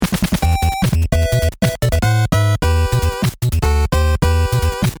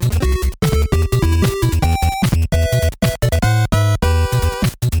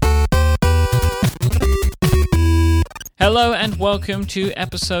Hello and welcome to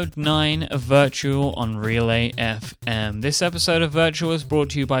episode 9 of Virtual on Relay FM. This episode of Virtual is brought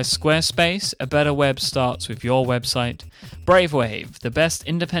to you by Squarespace. A better web starts with your website. Bravewave, the best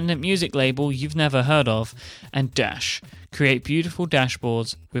independent music label you've never heard of. And Dash, create beautiful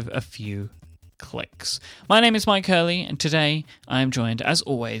dashboards with a few clicks. My name is Mike Hurley, and today I am joined, as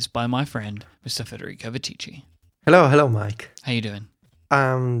always, by my friend, Mr. Federico Viticci. Hello, Mike. How you doing?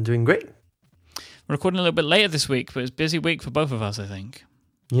 I'm doing great. We're recording a little bit later this week, but it's a busy week for both of us, I think.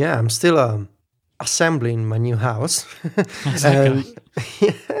 Yeah, I'm still assembling my new house. How's that going?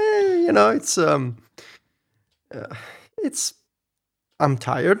 I'm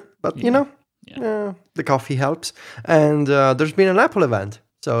tired, but Yeah. the coffee helps. And there's been an Apple event.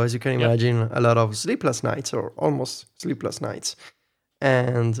 So as you can imagine, a lot of sleepless nights or almost sleepless nights.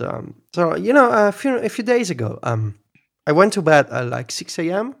 And a few days ago, I went to bed at like 6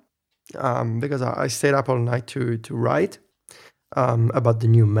 a.m. Because I stayed up all night to write about the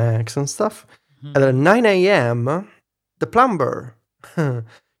new Macs and stuff. Mhm. And at 9 a.m., the plumber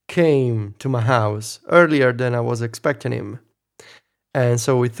came to my house earlier than I was expecting him. And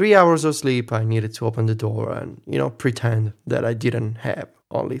so with 3 hours of sleep, I needed to open the door and, pretend that I didn't have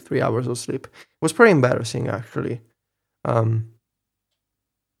only 3 hours of sleep. It was pretty embarrassing, actually. But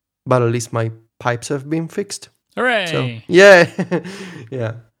at least my pipes have been fixed. Hooray! So, yeah.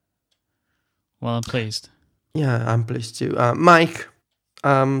 Yeah. Well, I'm pleased. Yeah, I'm pleased too. Mike,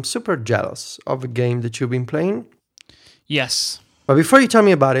 I'm super jealous of a game that you've been playing. Yes. But before you tell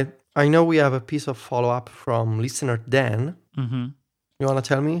me about it, I know we have a piece of follow-up from listener Dan. Mm-hmm. You want to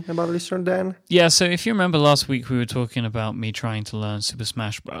tell me about listener Dan? Yeah, so if you remember last week, we were talking about me trying to learn Super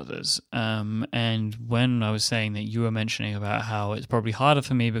Smash Brothers. And when I was saying that, you were mentioning about how it's probably harder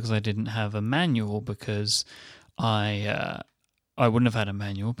for me because I didn't have a manual, because I wouldn't have had a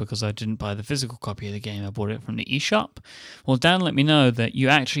manual because I didn't buy the physical copy of the game. I bought it from the eShop. Well, Dan let me know that you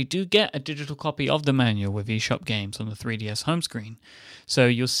actually do get a digital copy of the manual with eShop games on the 3DS home screen. So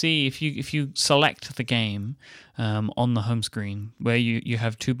you'll see if you select the game on the home screen, where you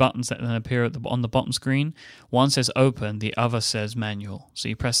have two buttons that then appear on the bottom screen. One says open, the other says manual. So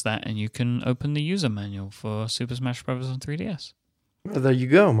you press that and you can open the user manual for Super Smash Bros. On 3DS. Well, there you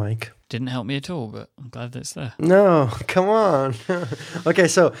go, Mike. Didn't help me at all, but I'm glad that it's there. No, come on. Okay,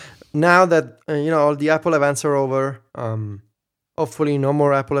 so now that, all the Apple events are over, hopefully no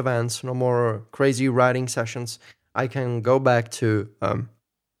more Apple events, no more crazy writing sessions, I can go back to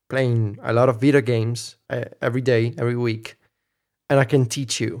playing a lot of video games every day, every week, and I can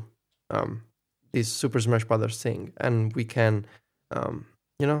teach you this Super Smash Brothers thing, and we can,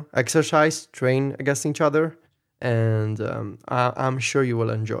 exercise, train against each other, and I'm sure you will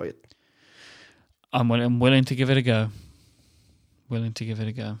enjoy it. I'm willing to give it a go.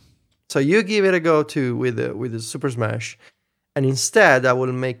 So you give it a go too with the Super Smash, and instead I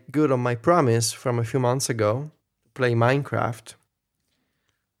will make good on my promise from a few months ago to play Minecraft.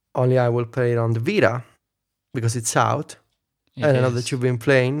 Only I will play it on the Vita because it's out. And I know that you've been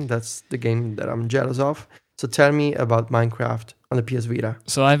playing. That's the game that I'm jealous of. So tell me about Minecraft on the PS Vita.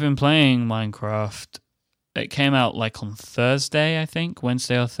 So I've been playing Minecraft. It came out like on Thursday, I think,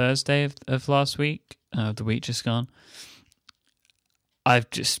 Wednesday or Thursday of last week, the week just gone. I've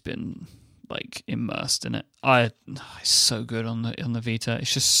just been like immersed in it. It's so good on the Vita.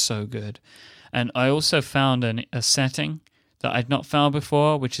 It's just so good. And I also found a setting that I'd not found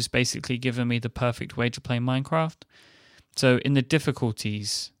before, which has basically given me the perfect way to play Minecraft. So in the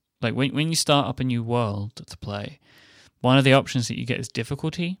difficulties, like when you start up a new world to play, one of the options that you get is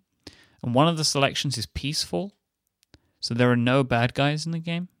difficulty. And one of the selections is peaceful. So there are no bad guys in the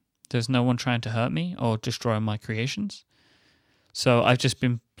game. There's no one trying to hurt me or destroy my creations. So I've just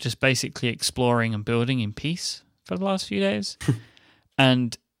been basically exploring and building in peace for the last few days.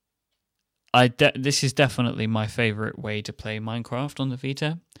 And this is definitely my favorite way to play Minecraft on the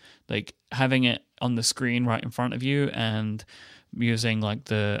Vita. Like having it on the screen right in front of you and using like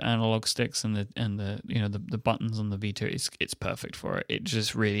the analog sticks and the buttons on the Vita, it's perfect for it. It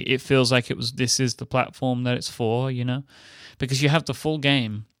just really, it feels like this is the platform that it's for, because you have the full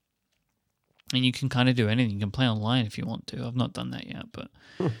game and you can kind of do anything. You can play online if you want to. I've not done that yet, but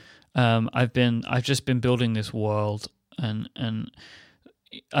I've just been building this world and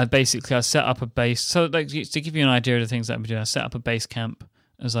I set up a base. So like to give you an idea of the things that I've been doing, I set up a base camp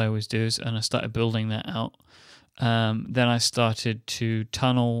as I always do, and I started building that out. Then I started to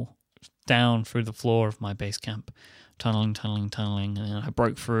tunnel down through the floor of my base camp, tunneling, and then I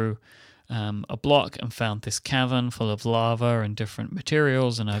broke through a block and found this cavern full of lava and different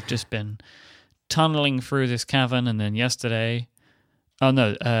materials, and I've just been tunneling through this cavern. And then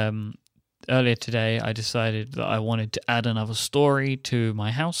earlier today, I decided that I wanted to add another story to my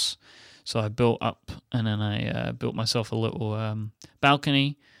house. So I built up, and then I built myself a little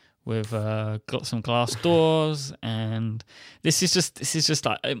balcony with got some glass doors, and this is just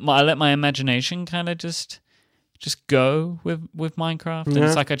like I let my imagination kind of just go with Minecraft. And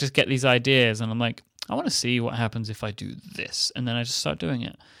it's like I just get these ideas, and I'm like, I want to see what happens if I do this, and then I just start doing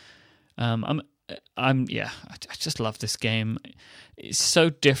it. I just love this game. It's so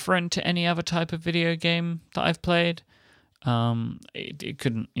different to any other type of video game that I've played. It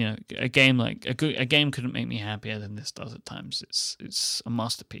couldn't, a game couldn't make me happier than this does at times. It's a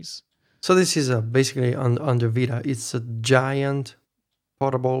masterpiece. So this is basically on the Vita. It's a giant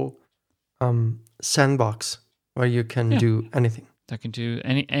portable sandbox where you can do anything. I can do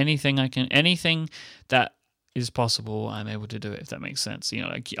anything that is possible. I'm able to do it, if that makes sense.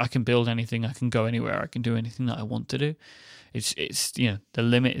 Like I can build anything. I can go anywhere. I can do anything that I want to do. It's the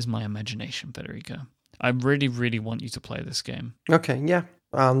limit is my imagination, Federico. I really, really want you to play this game. Okay, yeah.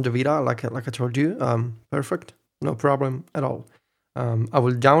 The Vita, like I told you, perfect, no problem at all. I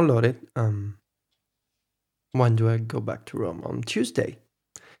will download it. When do I go back to Rome? On Tuesday.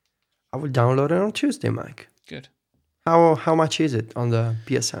 I will download it on Tuesday, Mike. Good. How much is it on the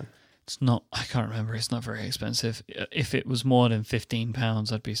PSN? It's not. I can't remember. It's not very expensive. If it was more than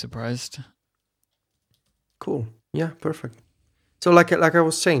 £15, I'd be surprised. Cool. Yeah, perfect. So, like I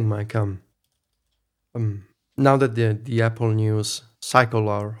was saying, Mike. Now that the Apple news cycle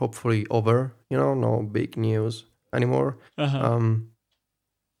are hopefully over, no big news anymore. I'm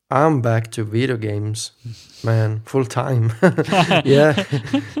back to video games, man, full time. Yeah,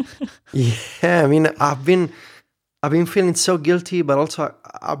 yeah. I mean, I've been feeling so guilty, but also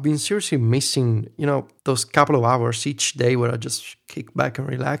I've been seriously missing, those couple of hours each day where I just kick back and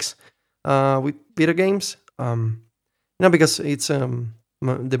relax with video games. Because it's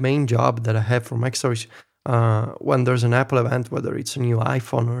the main job that I have for MacStories. When there's an Apple event, whether it's a new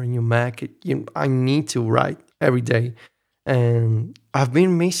iPhone or a new Mac, I need to write every day. And I've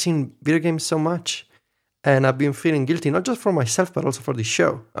been missing video games so much. And I've been feeling guilty, not just for myself, but also for the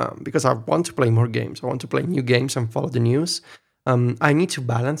show. Because I want to play more games. I want to play new games and follow the news. I need to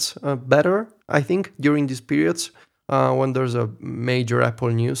balance better, I think, during these periods when there's a major Apple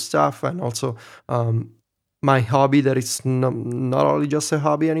news stuff. And also my hobby that is not only just a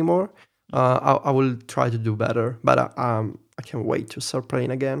hobby anymore. I will try to do better, but I can't wait to start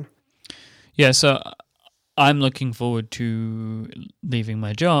playing again. Yeah, so I'm looking forward to leaving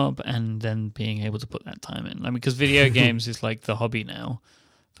my job and then being able to put that time in. Because video games is like the hobby now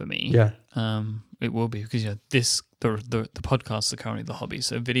for me. Yeah. It will be because the podcasts are currently the hobby,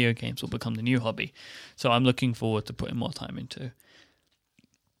 so video games will become the new hobby. So I'm looking forward to putting more time into.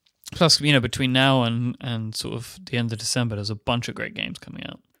 Plus, between now and sort of the end of December, there's a bunch of great games coming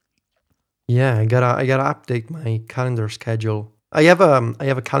out. Yeah, I gotta update my calendar schedule. I have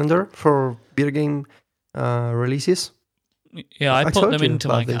a calendar for video game releases. Yeah, I put them into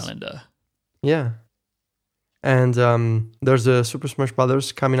my calendar. Yeah, and there's a Super Smash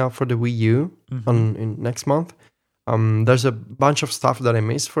Brothers coming out for the Wii U in next month. There's a bunch of stuff that I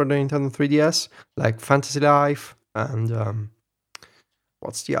missed for the Nintendo 3DS, like Fantasy Life and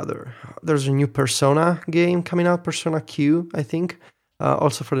what's the other? There's a new Persona game coming out, Persona Q, I think.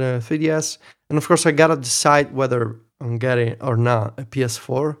 Also for the 3DS. And of course, I gotta decide whether I'm getting or not a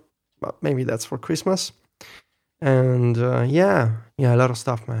PS4. But maybe that's for Christmas. And yeah, a lot of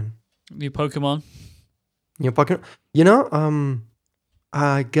stuff, man. New Pokemon.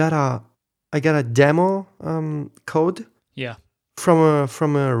 I got a demo code. Yeah.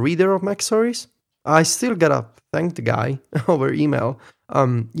 From a reader of MacStories. I still gotta thank the guy over email.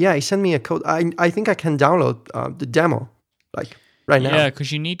 He sent me a code. I think I can download the demo, like right now. Yeah,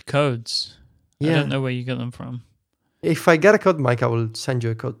 because you need codes. Yeah. I don't know where you get them from. If I get a code, Mike, I will send you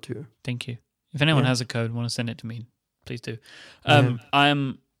a code too. Thank you. If anyone has a code, want to send it to me, please do.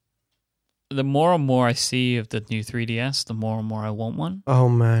 The more and more I see of the new 3DS, the more and more I want one. Oh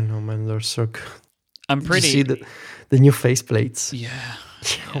man, they're so good. I'm pretty. Did you see the new faceplates? Yeah.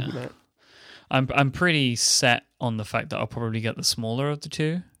 Oh man. I'm pretty set on the fact that I'll probably get the smaller of the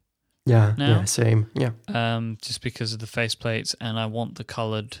two. Yeah, now. Yeah, same. Yeah. Just because of the faceplates, and I want the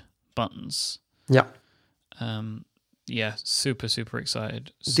colored buttons. Yeah. Yeah, super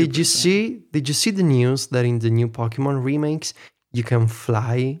excited. Did you see the news that in the new Pokemon remakes you can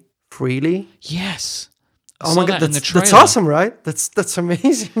fly freely? Yes. Oh my god, that's awesome, right? That's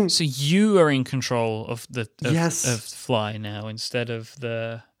amazing. So you are in control of yes. of fly now instead of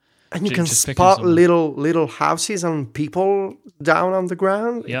the. And you can spot little houses and people down on the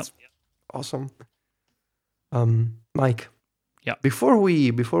ground. Yep. It's awesome. Mike, Yeah. Before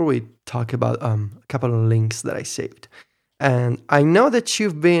we talk about a couple of links that I saved, and I know that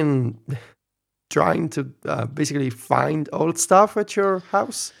you've been trying to basically find old stuff at your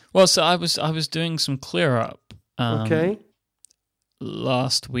house. Well, so I was doing some clear up Okay.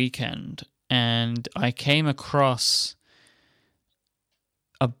 last weekend, and I came across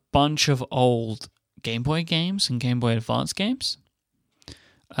a bunch of old Game Boy games and Game Boy Advance games.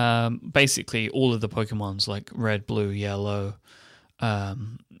 Basically, all of the Pokemons like Red, Blue, Yellow,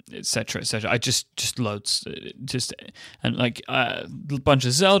 etc., etc. I just loads, and like a bunch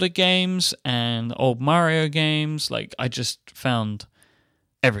of Zelda games and old Mario games. Like I just found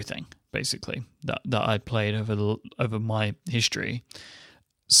everything basically that I'd played over my history.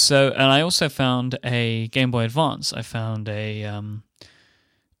 So, and I also found a Game Boy Advance. I found it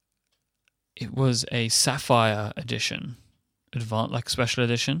was a Sapphire edition, like special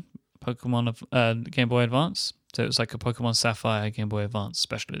edition Pokemon of Game Boy Advance. So it was like a Pokemon Sapphire Game Boy Advance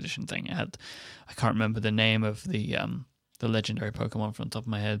special edition thing. It had, I can't remember the name of the legendary Pokemon from the top of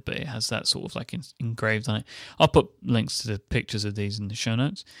my head, but it has that sort of like engraved on it. I'll put links to the pictures of these in the show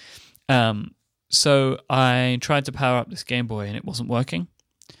notes. So I tried to power up this Game Boy and it wasn't working.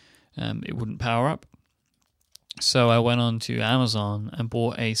 It wouldn't power up. So I went on to Amazon and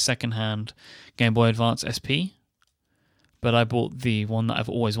bought a secondhand Game Boy Advance SP. But I bought the one that I've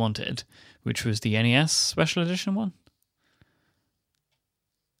always wanted, which was the NES Special Edition one.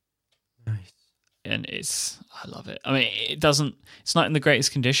 Nice. And I love it. I mean, it's not in the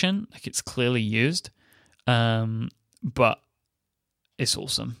greatest condition. Like, it's clearly used. But it's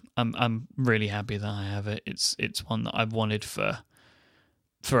awesome. I'm really happy that I have it. It's one that I've wanted for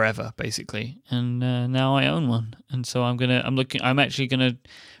forever, basically. And now I own one. And so I'm actually gonna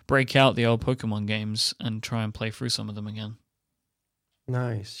break out the old Pokemon games and try and play through some of them again.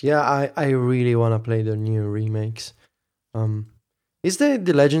 Nice. Yeah, I really want to play the new remakes. Is the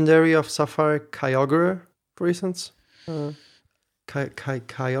legendary of Sapphire Kyogre, for instance?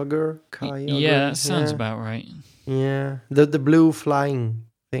 Kyogre? Yeah, that sounds about right. Yeah, the blue flying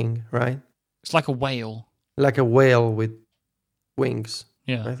thing, right? It's like a whale. Like a whale with wings.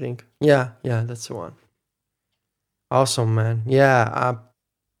 Yeah, I think. Yeah, that's the one. Awesome, man. Yeah,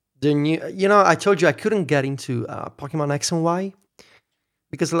 the new. I told you I couldn't get into Pokemon X and Y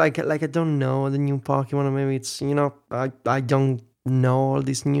because, like I don't know the new Pokemon. Or maybe it's I don't know all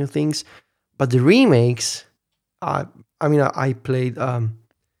these new things, but the remakes. I played the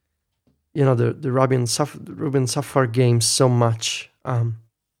Ruby and Sapphire games so much.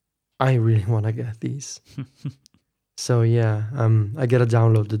 I really want to get these. So yeah, I gotta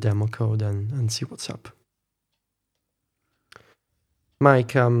download the demo code and see what's up.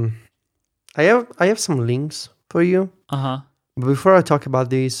 Mike, I have some links for you. But before I talk about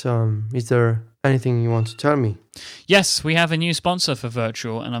these, is there anything you want to tell me? Yes, we have a new sponsor for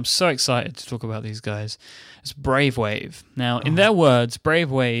Virtual, and I'm so excited to talk about these guys. It's Brave Wave. Now, in their words,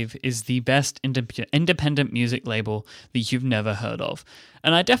 Brave Wave is the best independent music label that you've never heard of.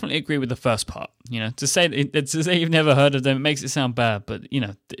 And I definitely agree with the first part. To say you've never heard of them, it makes it sound bad, but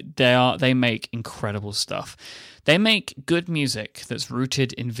they make incredible stuff. They make good music that's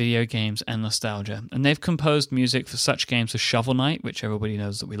rooted in video games and nostalgia, and they've composed music for such games as Shovel Knight, which everybody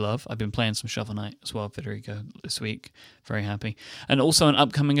knows that we love. I've been playing some Shovel Knight as well, Federico, this week. Very happy. And also an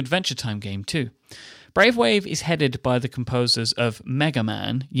upcoming Adventure Time game too. Brave Wave is headed by the composers of Mega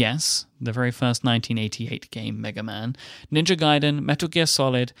Man, yes, the very first 1988 game Mega Man, Ninja Gaiden, Metal Gear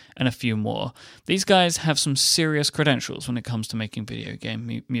Solid, and a few more. These guys have some serious credentials when it comes to making video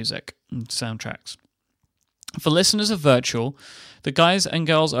game music and soundtracks. For listeners of Virtual, the guys and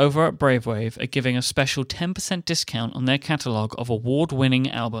girls over at Brave Wave are giving a special 10% discount on their catalogue of award-winning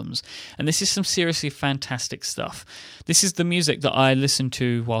albums, and this is some seriously fantastic stuff. This is the music that I listen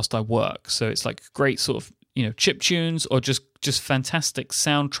to whilst I work, so it's like great sort of chip tunes or just fantastic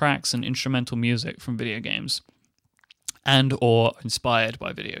soundtracks and instrumental music from video games and or inspired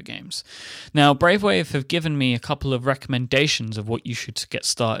by video games. Now, Brave Wave have given me a couple of recommendations of what you should get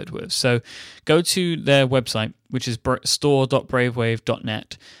started with. So go to their website, which is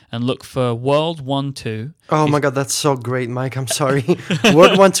store.bravewave.net, and look for World 1-2. Oh my God, that's so great, Mike. I'm sorry.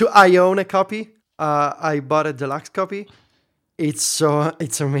 World 1-2, I own a copy. I bought a deluxe copy. It's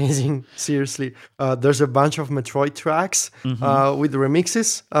amazing. Seriously. There's a bunch of Metroid tracks with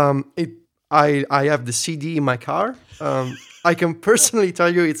remixes. I have the CD in my car. I can personally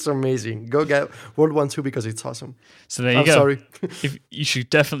tell you it's amazing. Go get World 1-2 because it's awesome. So there you go. Sorry. You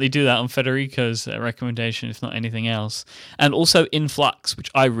should definitely do that on Federico's recommendation, if not anything else. And also Influx, which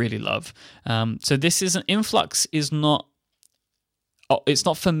I really love. So this is Influx is not it's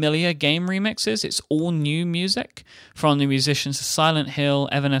not familiar game remixes. It's all new music from the musicians of Silent Hill,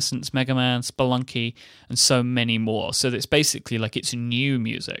 Evanescence, Mega Man, Spelunky, and so many more. So it's basically like it's new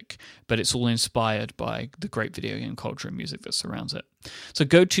music, but it's all inspired by the great video game culture and music that surrounds it. So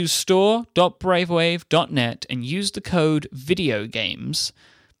go to store.bravewave.net and use the code VIDEOGAMES.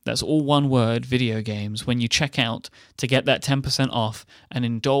 That's all one word, video games, when you check out to get that 10% off and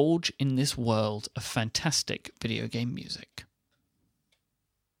indulge in this world of fantastic video game music.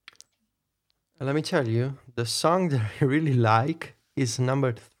 Let me tell you, the song that I really like is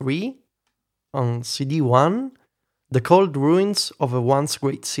number 3 on CD1, The Cold Ruins of a Once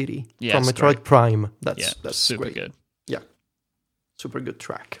Great City from Metroid great. Prime. That's super great. good. Yeah, super good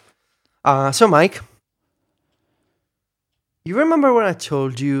track. So, Mike, you remember when I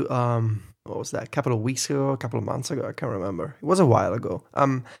told you, what was that, a couple of weeks ago, a couple of months ago, I can't remember. It was a while ago,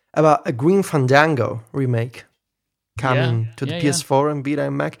 about a Green Fandango remake coming to the PS4 and Vita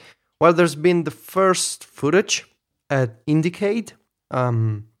and Mac. Well, there's been the first footage at Indiecade,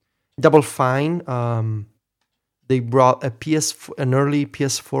 Double Fine. They brought an early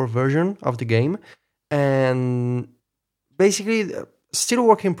PS4 version of the game, and basically still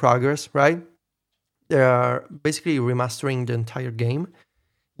work in progress, right? They are basically remastering the entire game.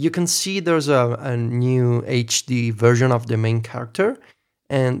 You can see there's a new HD version of the main character,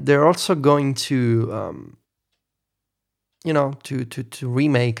 and they're also going to, to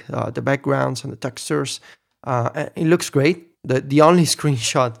remake the backgrounds and the textures. It looks great. The only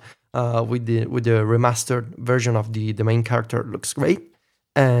screenshot with the remastered version of the main character looks great,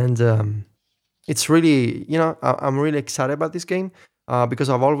 and it's really, I'm really excited about this game. Because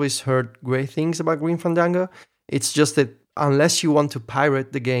I've always heard great things about Green Fandango. It's just that unless you want to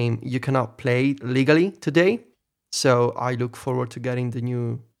pirate the game, you cannot play it legally today. So I look forward to getting the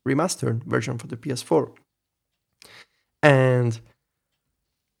new remastered version for the PS4. And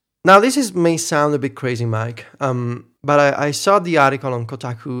now this may sound a bit crazy, Mike, but I saw the article on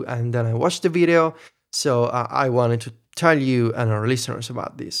Kotaku and then I watched the video. So I wanted to tell you and our listeners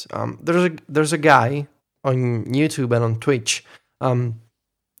about this. There's a guy on YouTube and on Twitch.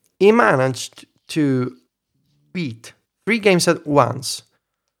 He managed to beat 3 games at once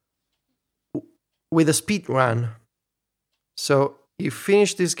with a speed run. So he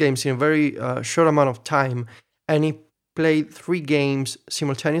finished these games in a very short amount of time, and he played 3 games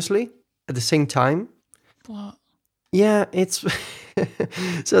simultaneously at the same time. What? Yeah, it's...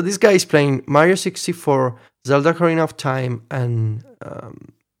 So this guy is playing Mario 64, Zelda Ocarina of Time, and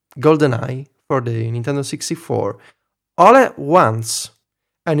GoldenEye for the Nintendo 64. All at once,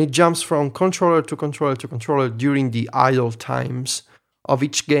 and it jumps from controller to controller to controller during the idle times of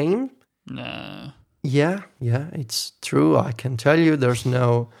each game. No. Yeah, it's true. I can tell you, there's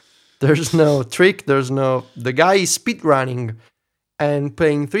no trick. The guy is speedrunning and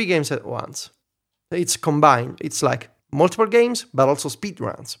playing 3 games at once. It's combined. It's like multiple games, but also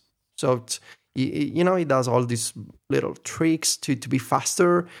speedruns. So he does all these little tricks to be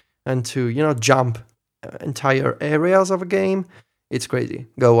faster and to jump entire areas of a game. It's crazy.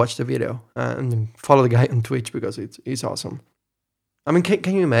 Go watch the video and follow the guy on Twitch because it's awesome. I mean,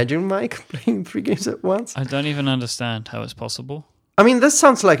 can you imagine, Mike, playing 3 games at once? I don't even understand how it's possible. I mean, that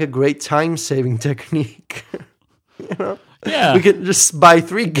sounds like a great time-saving technique. Yeah. We could just buy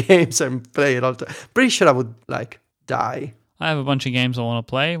 3 games and play it all the time. Pretty sure I would, die. I have a bunch of games I want to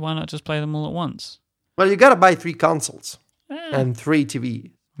play. Why not just play them all at once? Well, you gotta buy 3 consoles and 3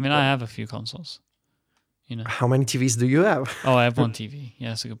 TV. I mean, I have a few consoles. How many TVs do you have? Oh, I have 1 TV. Yeah,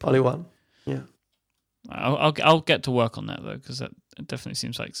 that's a good point. Only 1. Yeah. I'll get to work on that though, because that definitely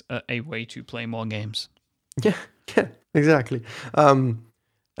seems like a way to play more games. Yeah, exactly.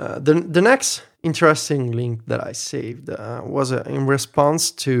 The next interesting link that I saved was in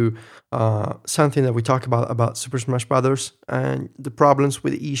response to something that we talked about Super Smash Brothers and the problems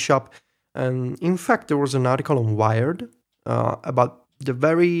with the eShop. And in fact, there was an article on Wired about the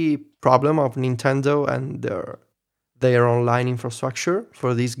very problem of Nintendo and their online infrastructure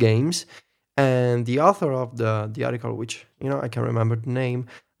for these games. And the author of the article, which I can't remember the name,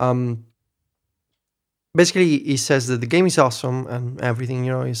 basically he says that the game is awesome and everything,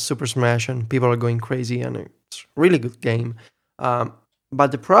 is Super Smash and people are going crazy and it's a really good game.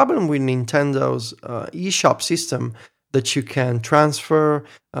 But the problem with Nintendo's eShop system that you can transfer,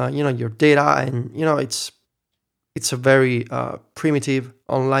 your data and it's a very primitive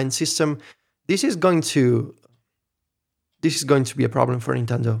online system. This is going to be a problem for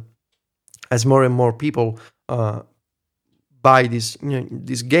Nintendo as more and more people buy these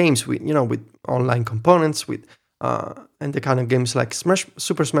games with online components and the kind of games like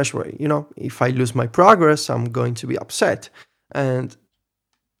Super Smash where if I lose my progress I'm going to be upset. and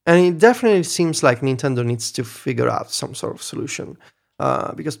it definitely seems like Nintendo needs to figure out some sort of solution,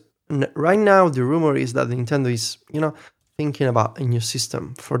 because right now the rumor is that Nintendo is, thinking about a new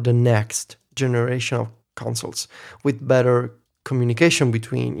system for the next generation of consoles with better communication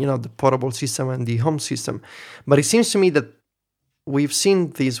between, the portable system and the home system. But it seems to me that we've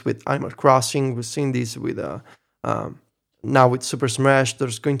seen this with Animal Crossing, we've seen this with now with Super Smash.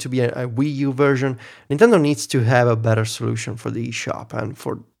 There's going to be a Wii U version. Nintendo needs to have a better solution for the eShop and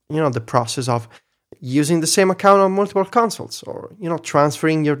for the process of using the same account on multiple consoles, or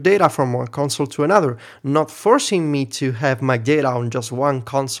transferring your data from one console to another, not forcing me to have my data on just one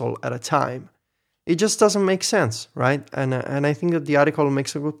console at a time. It just doesn't make sense, right? And I think that the article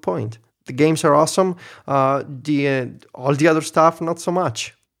makes a good point. The games are awesome. All the other stuff, not so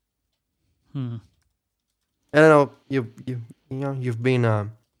much. I don't know. You've been.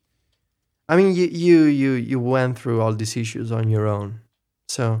 I mean, you went through all these issues on your own.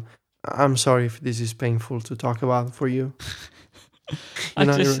 So I'm sorry if this is painful to talk about for you. I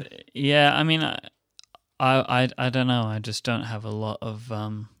mean, I don't know. I just don't have a lot of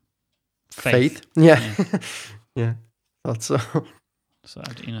faith. Yeah. Yeah. Thought so. So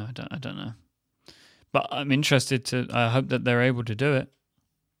I don't know. But I'm interested to. I hope that they're able to do it.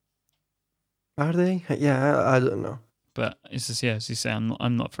 Are they? Yeah, I don't know. But it's just, as you say,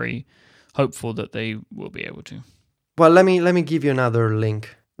 I'm not very hopeful that they will be able to. Well, let me give you another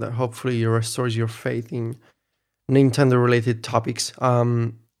link that hopefully restores your faith in Nintendo-related topics.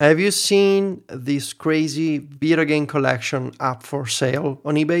 Have you seen this crazy video game collection up for sale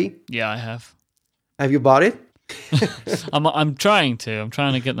on eBay? Yeah, I have. Have you bought it? I'm trying to. I'm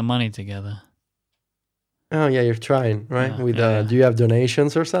trying to get the money together. Oh yeah, you're trying, right? Yeah, do you have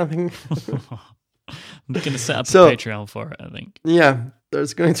donations or something? I'm going to set up a Patreon for it, I think. Yeah,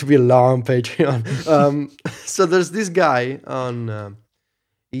 there's going to be a long Patreon. So there's this guy on.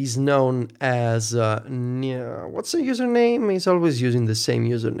 He's known as what's the username? He's always using the same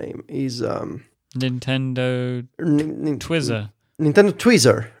username. He's Nintendo Twizzer. Nintendo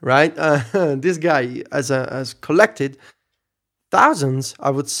Tweezer, right? This guy has collected thousands, I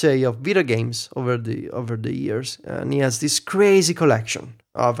would say, of video games over the years, and he has this crazy collection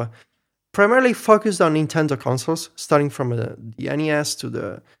of primarily focused on Nintendo consoles, starting from the NES to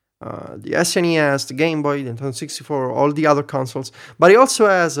the SNES, the Game Boy, the Nintendo 64, all the other consoles. But he also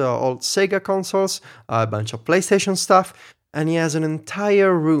has old Sega consoles, a bunch of PlayStation stuff, and he has an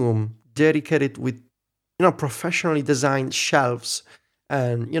entire room dedicated with professionally designed shelves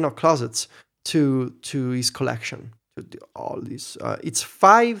and closets to his collection. All these, it's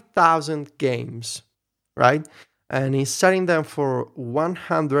 5,000 games, right? And he's selling them for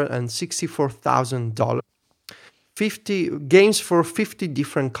 $164,000. 50 games for 50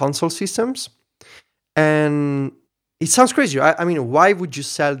 different console systems, and it sounds crazy. I mean, why would you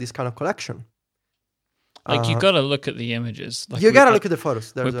sell this kind of collection? Like, you got to look at the images. Like, you got to look at the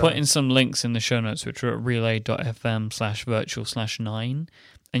photos. We're putting some links in the show notes, which are at relay.fm/virtual/9,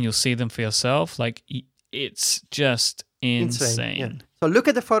 and you'll see them for yourself. Like, it's just insane. Yeah. So look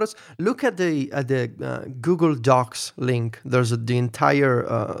at the photos. Look at the Google Docs link. There's the entire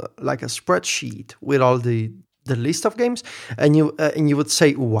like a spreadsheet with all the list of games, and you would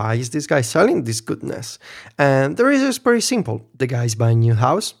say, why is this guy selling this goodness? And the reason is very simple. The guy's buying a new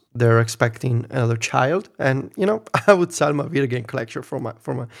house. They're expecting another child, and I would sell my video game collection for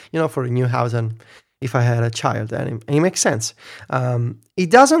a new house, and if I had a child, and it makes sense. He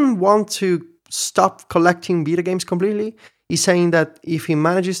doesn't want to stop collecting video games completely. He's saying that if he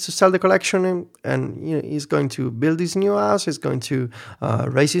manages to sell the collection and he's going to build his new house, he's going to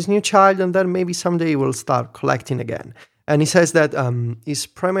raise his new child, and then maybe someday he will start collecting again. And he says that his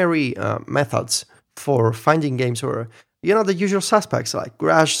primary methods for finding games were, the usual suspects like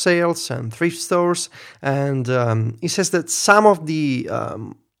garage sales and thrift stores. And he says that some of the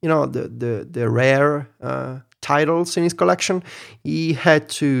rare titles in his collection, he had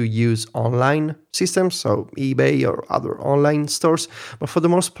to use online systems, so eBay or other online stores. But for the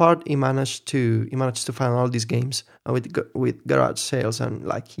most part, he managed to find all these games with garage sales and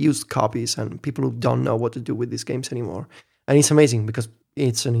like used copies and people who don't know what to do with these games anymore. And it's amazing because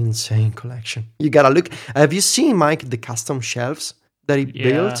it's an insane collection. You gotta look. Have you seen, Mike, the custom shelves that he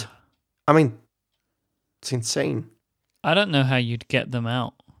built? I mean, it's insane. I don't know how you'd get them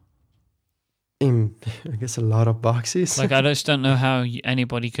out. I guess a lot of boxes. Like, I just don't know how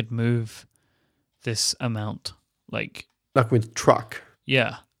anybody could move this amount. Like with truck.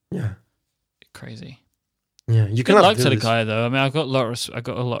 Yeah. Yeah. Crazy. Yeah, you can. Good luck to the guy though. I mean, I got a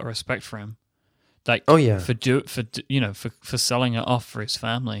lot of respect for him. Like, for selling it off for his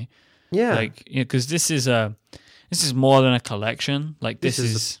family. Yeah. Like, because this is This is more than a collection. Like this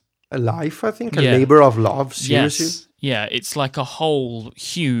is a life, I think, a labor of love. Seriously. Yes. Yeah, it's like a whole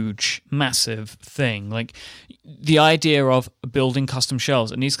huge, massive thing. Like the idea of building custom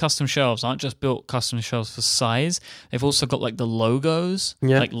shelves, and these custom shelves aren't just built custom shelves for size. They've also got like the logos,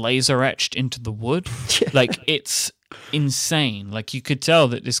 like laser etched into the wood. Like it's insane. Like you could tell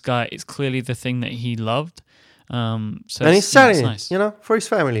that this guy, it's clearly the thing that he loved. And he's selling it, nice. For his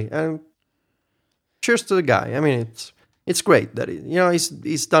family. And cheers to the guy. I mean, it's great that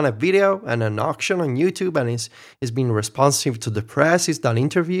he's done a video and an auction on YouTube, and he's been responsive to the press. He's done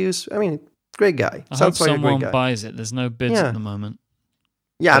interviews. I mean, great guy. I hope someone buys it. There's no bids at the moment.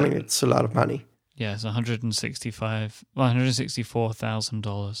 Yeah, I mean, it's a lot of money. Yeah, it's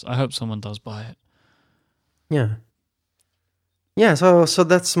 $164,000. I hope someone does buy it. Yeah. Yeah, so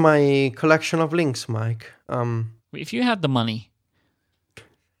that's my collection of links, Mike. If you had the money,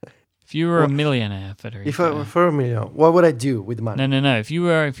 if you were a millionaire, Federico. If I were a millionaire, what would I do with the money? No. If you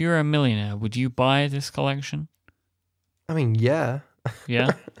were a millionaire, would you buy this collection? I mean, yeah.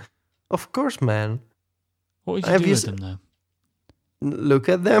 Yeah? Of course, man. What would you do with them, though? Look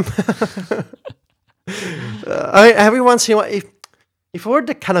at them. Every once in a while, if I were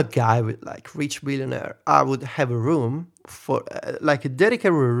the kind of guy with like rich billionaire, I would have a room for like a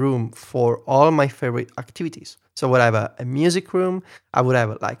dedicated room for all my favorite activities. So I would have a music room. I would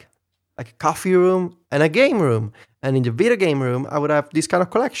have like a coffee room and a game room. And in the video game room, I would have this kind of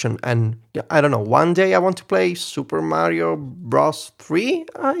collection. And I don't know, one day I want to play Super Mario Bros. 3,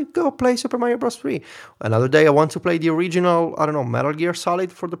 I go play Super Mario Bros. 3. Another day I want to play the original, I don't know, Metal Gear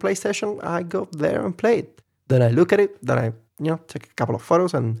Solid for the PlayStation, I go there and play it. Then I look at it, then I take a couple of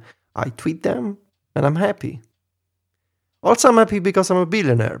photos and I tweet them, and I'm happy. Also, I'm happy because I'm a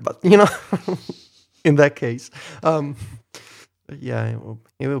billionaire, but, in that case. Yeah,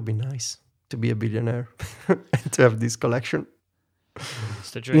 it will be nice to be a billionaire and to have this collection.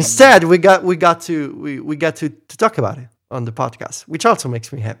 It's the dream. Instead, we got to talk about it on the podcast, which also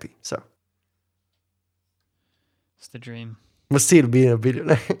makes me happy. So it's the dream. But still being a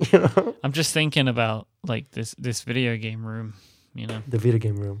billionaire, I'm just thinking about like this video game room, The video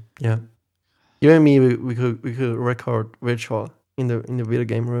game room, yeah. You and me, we could record virtual in the video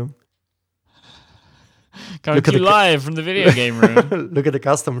game room. Coming to you live from the video game room. Look at the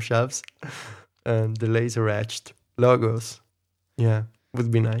custom shelves and the laser etched logos. Yeah,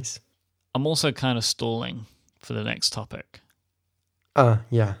 would be nice. I'm also kind of stalling for the next topic.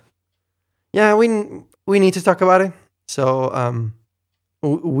 Yeah. Yeah, we need to talk about it. So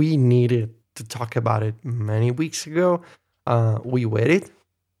we needed to talk about it many weeks ago. We waited,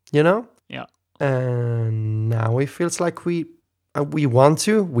 Yeah. And now it feels like we want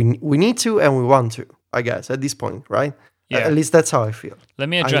to, we need to, and we want to. I guess at this point, right? Yeah. At least that's how I feel. Let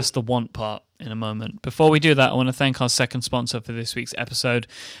me address the want part in a moment. Before we do that, I want to thank our second sponsor for this week's episode,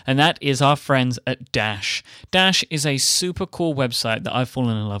 and that is our friends at Dash. Dash is a super cool website that I've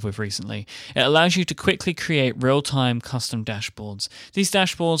fallen in love with recently. It allows you to quickly create real-time custom dashboards. These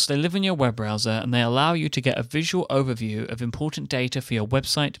dashboards, they live in your web browser, and they allow you to get a visual overview of important data for your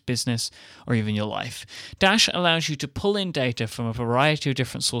website, business, or even your life. Dash allows you to pull in data from a variety of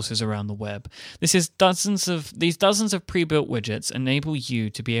different sources around the web. These dozens of pre-built widgets enable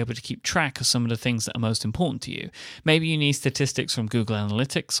you to be able to keep track of some of the things that are most important to you. Maybe you need statistics from Google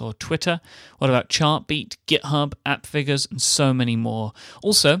Analytics or Twitter. What about Chartbeat, GitHub, AppFigures, and so many more?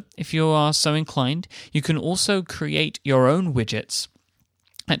 Also, if you are so inclined, you can also create your own widgets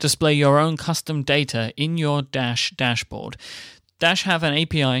that display your own custom data in your Dash dashboard. Dash have an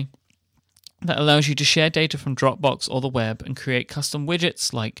API that allows you to share data from Dropbox or the web and create custom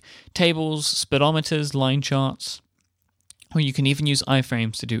widgets like tables, speedometers, line charts, or you can even use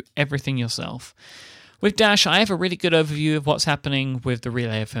iframes to do everything yourself. With Dash, I have a really good overview of what's happening with the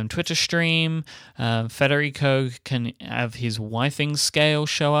Relay FM Twitter stream. Federico can have his Why Things scale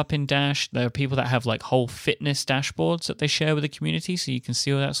show up in Dash. There are people that have like whole fitness dashboards that they share with the community, so you can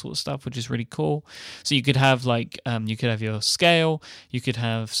see all that sort of stuff, which is really cool. So you could have you could have your scale, you could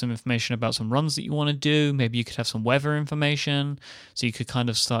have some information about some runs that you want to do, maybe you could have some weather information, so you could kind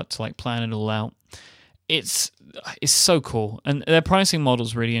of start to like plan it all out. It's so cool, and their pricing model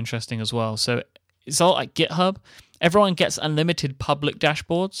is really interesting as well. So it's all like GitHub. Everyone gets unlimited public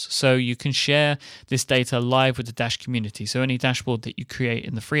dashboards, so you can share this data live with the Dash community. So any dashboard that you create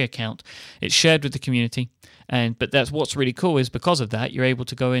in the free account, it's shared with the community. But that's what's really cool is because of that, you're able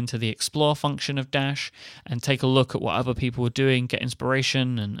to go into the explore function of Dash and take a look at what other people are doing, get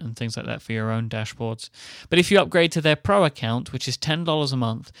inspiration and things like that for your own dashboards. But if you upgrade to their Pro account, which is $10 a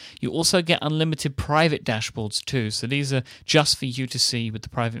month, you also get unlimited private dashboards too. So these are just for you to see with the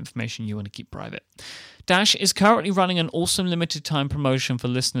private information you want to keep private. Dash is currently running an awesome limited time promotion for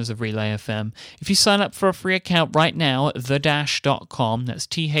listeners of Relay FM. If you sign up for a free account right now at thedash.com, that's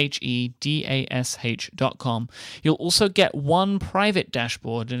THEDASH.com, you'll also get one private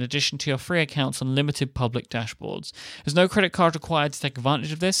dashboard in addition to your free accounts on limited public dashboards. There's no credit card required to take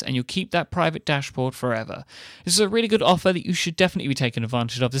advantage of this, and you'll keep that private dashboard forever. This is a really good offer that you should definitely be taking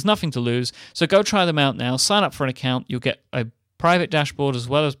advantage of. There's nothing to lose, so go try them out now. Sign up for an account. You'll get a private dashboard as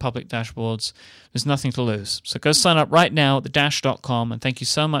well as public dashboards. There's nothing to lose. So go sign up right now at thedash.com, and thank you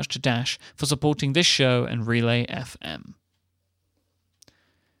so much to Dash for supporting this show and Relay FM.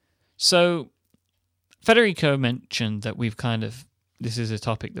 So Federico mentioned that this is a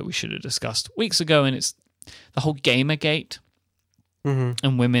topic that we should have discussed weeks ago, and it's the whole Gamergate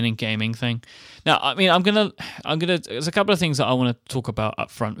and women in gaming thing. Now, I mean, I'm gonna. There's a couple of things that I want to talk about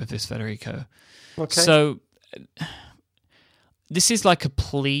up front with this, Federico. Okay. So this is like a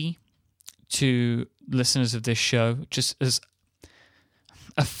plea to listeners of this show, just as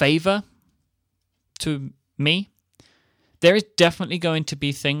a favor to me. There is definitely going to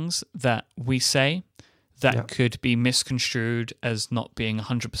be things that we say that could be misconstrued as not being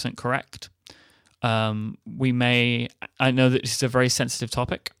 100% correct. I know that this is a very sensitive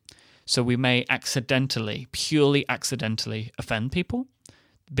topic, so we may purely accidentally offend people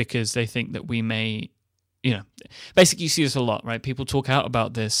because they think that we may, basically you see this a lot, right? People talk out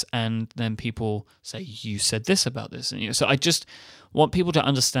about this and then people say, you said this about this. And so I just want people to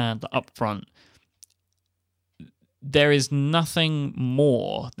understand that up front, there is nothing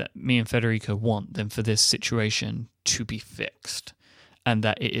more that me and Federico want than for this situation to be fixed, and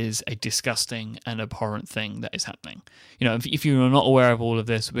that it is a disgusting and abhorrent thing that is happening. If you're not aware of all of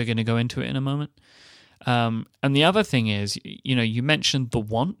this, we're going to go into it in a moment. And the other thing is, you mentioned the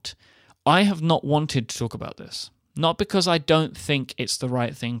want. I have not wanted to talk about this, not because I don't think it's the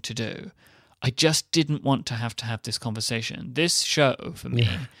right thing to do. I just didn't want to have this conversation. This show, for me,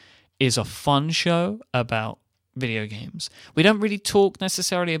 is a fun show about video games. We don't really talk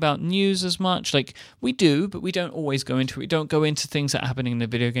necessarily about news as much. Like, we do, but we don't always go into it. We don't go into things that are happening in the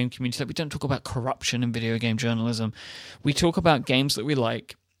video game community. Like, we don't talk about corruption in video game journalism. We talk about games that we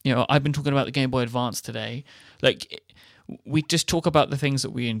like. I've been talking about the Game Boy Advance today. Like, we just talk about the things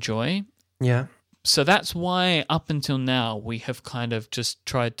that we enjoy. Yeah. So that's why up until now we have kind of just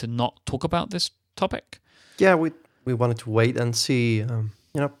tried to not talk about this topic. Yeah, we wanted to wait and see,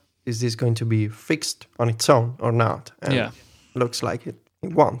 is this going to be fixed on its own or not? And looks like it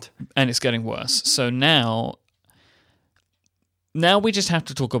won't. And it's getting worse. So now we just have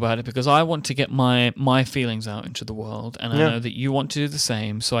to talk about it because I want to get my feelings out into the world, and I know that you want to do the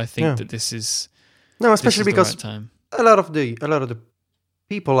same. So I think that this is especially because the right time. a lot of the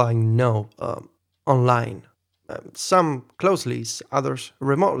people I know online, some closely, others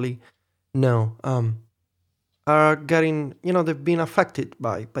remotely, know, are getting, they've been affected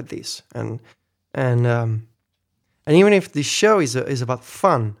by this, and even if this show is about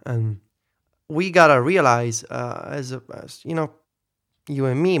fun, and we gotta realize, as you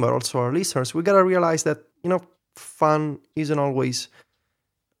and me, but also our listeners, we gotta realize that fun isn't always,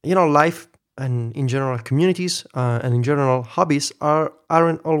 life and in general communities and in general hobbies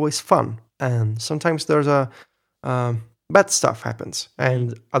aren't always fun, and sometimes there's bad stuff happens,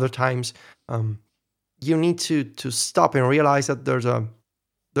 and other times you need to stop and realize that there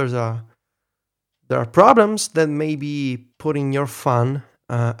are problems that may be putting your fun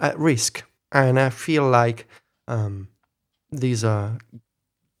at risk, and I feel like this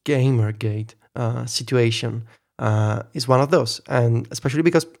Gamergate situation is one of those, and especially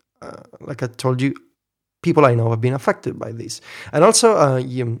because, like I told you, people I know have been affected by this, and also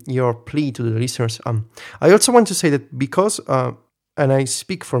your plea to the listeners. I also want to say that because. And I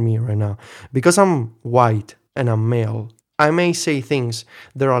speak for me right now, because I'm white and I'm male, I may say things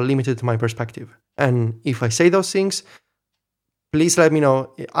that are limited to my perspective. And if I say those things, please let me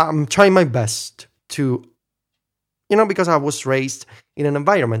know. I'm trying my best to, because I was raised in an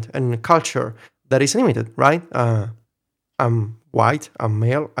environment and a culture that is limited, right? I'm white, I'm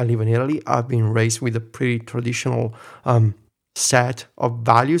male, I live in Italy. I've been raised with a pretty traditional set of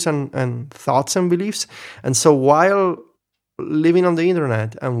values and thoughts and beliefs. And so while living on the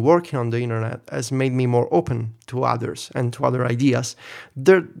internet and working on the internet has made me more open to others and to other ideas,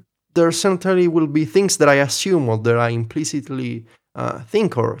 there certainly will be things that I assume or that I implicitly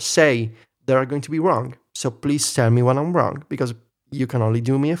think or say that are going to be wrong. So please tell me when I'm wrong, because you can only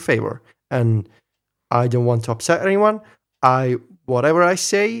do me a favor, and I don't want to upset anyone. Whatever I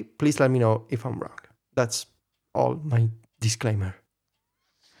say, please let me know if I'm wrong. That's all my disclaimer.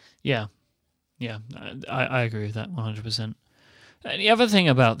 Yeah, I agree with that 100%. The other thing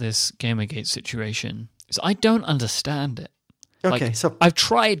about this Gamergate situation, is I don't understand it. Okay, Like, so I've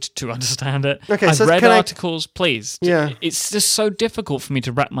tried to understand it. Okay, I've so read can I- articles. Please, Yeah. it's just so difficult for me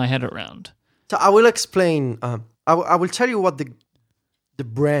to wrap my head around. So I will explain. I will tell you what the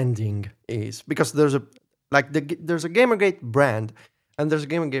branding is, because there's a Gamergate brand and there's a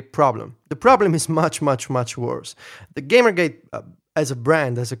Gamergate problem. The problem is much worse. The Gamergate as a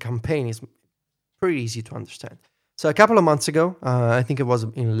brand, as a campaign, is pretty easy to understand. So a couple of months ago, I think it was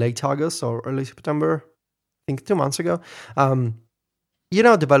in late August or early September, I think 2 months ago.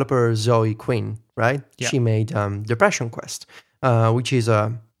 Developer Zoe Quinn, right? Yeah. She made Depression Quest, which is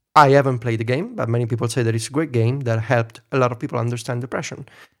I haven't played the game, but many people say that it's a great game that helped a lot of people understand depression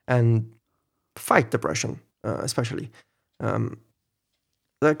and fight depression, especially.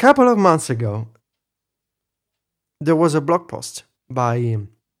 A couple of months ago, there was a blog post by an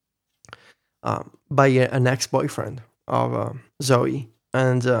ex-boyfriend of Zoe,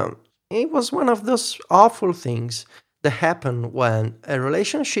 and it was one of those awful things that happen when a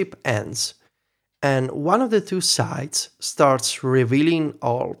relationship ends and one of the two sides starts revealing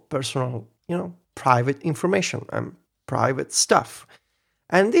all personal, private information and private stuff.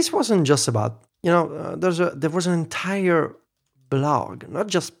 And this wasn't just about, there was an entire blog, not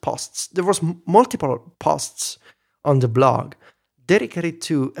just posts. There was multiple posts on the blog dedicated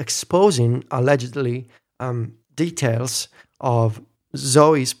to exposing allegedly details of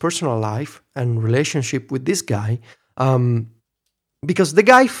Zoe's personal life and relationship with this guy, because the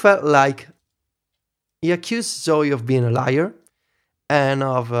guy felt like he accused Zoe of being a liar, and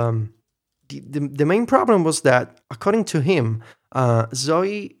of the main problem was that, according to him,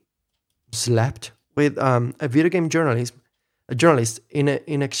 Zoe slept with a video game journalist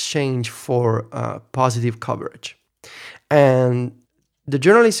in exchange for positive coverage. And the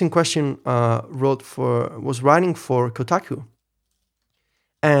journalist in question was writing for Kotaku.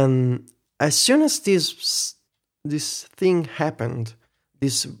 And as soon as this thing happened,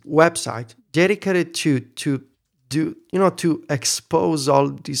 this website dedicated to expose all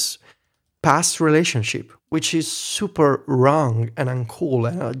this past relationship, which is super wrong and uncool,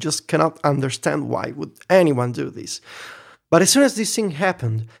 and I just cannot understand why would anyone do this. But as soon as this thing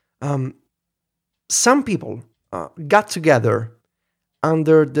happened, some people got together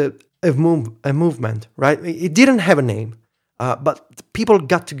under a movement, right? It didn't have a name, but people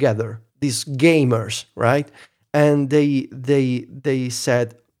got together, these gamers, right? And they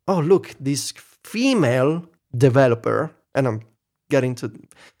said, "Oh, look, this female developer," and I'm getting to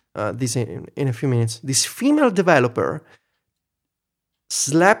this in a few minutes. This female developer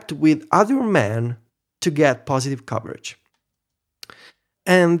slept with other men to get positive coverage.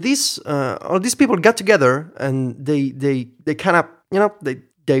 And all these people got together and they kind of,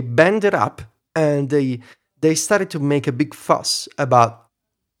 they banded up, and they started to make a big fuss about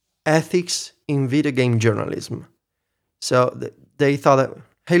ethics in video game journalism. So they thought that,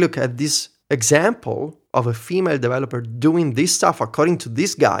 hey, look at this example of a female developer doing this stuff according to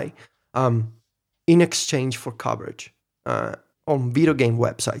this guy, in exchange for coverage on video game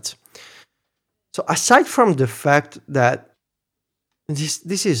websites. So aside from the fact that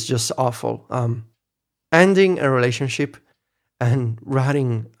this is just awful, ending a relationship and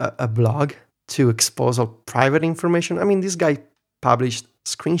writing a blog to expose all private information. I mean, this guy published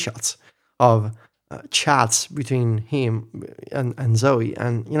screenshots of chats between him and Zoe,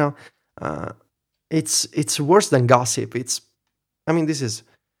 and it's worse than gossip. This is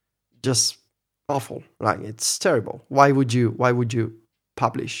just awful. Like, it's terrible. Why would you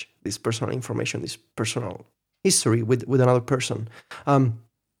publish this personal information, this personal history with another person?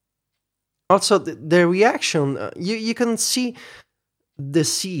 Also, the reaction, you can see the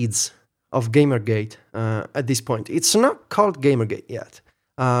seeds of Gamergate at this point. It's not called Gamergate yet,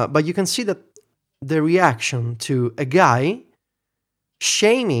 but you can see that the reaction to a guy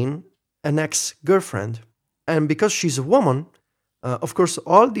shaming an ex-girlfriend, and because she's a woman, of course,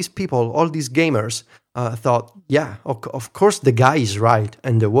 all these people, all these gamers thought, yeah, of course the guy is right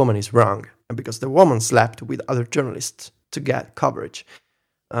and the woman is wrong, and because the woman slept with other journalists to get coverage.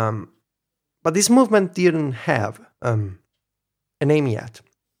 But this movement didn't have a name yet.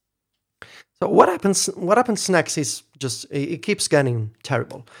 So what happens next is just, it keeps getting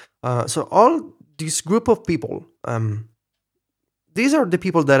terrible. So all this group of people, these are the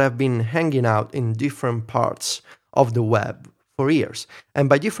people that have been hanging out in different parts of the web for years. And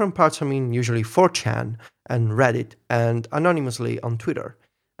by different parts, I mean usually 4chan and Reddit and anonymously on Twitter.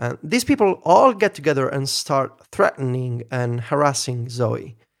 And these people all get together and start threatening and harassing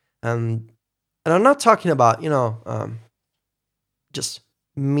Zoe. And I'm not talking about, just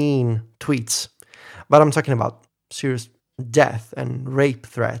mean tweets, but I'm talking about serious death and rape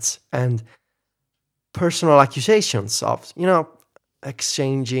threats and personal accusations of,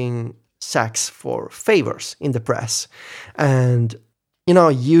 exchanging sex for favors in the press, and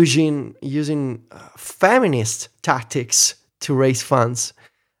using feminist tactics to raise funds,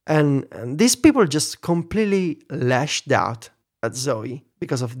 and these people just completely lashed out at Zoe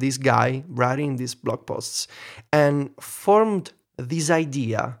because of this guy writing these blog posts, and formed this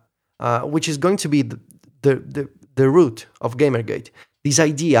idea, which is going to be the root of Gamergate. This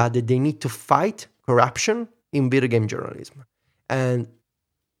idea that they need to fight corruption in video game journalism. And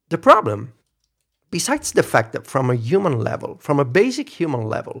the problem, besides the fact that from a human level, from a basic human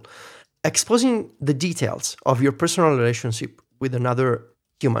level, exposing the details of your personal relationship with another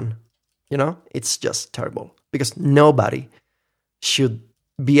human, it's just terrible, because nobody should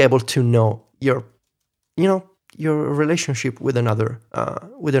be able to know your relationship with another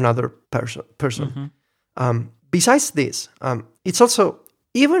person. Mm-hmm. Besides this, it's also,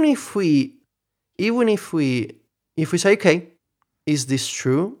 even if we say, okay, is this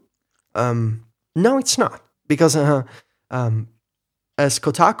true? No, it's not, because as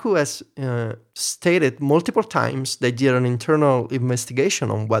Kotaku has stated multiple times, they did an internal investigation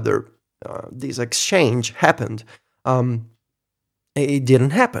on whether this exchange happened. It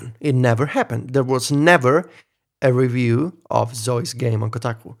didn't happen. It never happened. There was never a review of Zoe's game on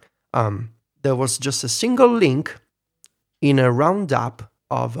Kotaku. There was just a single link in a roundup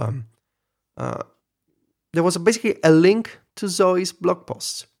of. There was basically a link to Zoe's blog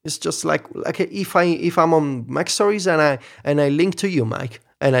posts. It's just like if I'm on Mac Stories and I link to you, Mike,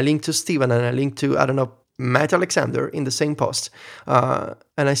 and I link to Steven, and I link to, I don't know, Matt Alexander in the same post, and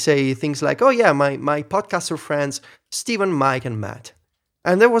I say things like, oh yeah, my podcaster friends Steven, Mike, and Matt,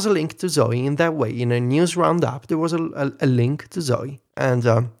 and there was a link to Zoe in that way. In a news roundup, there was a link to Zoe, and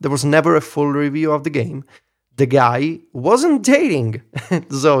there was never a full review of the game. The guy wasn't dating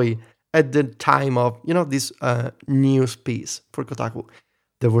Zoe at the time of this news piece for Kotaku.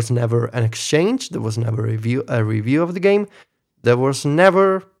 There was never an exchange. There was never a review of the game. There was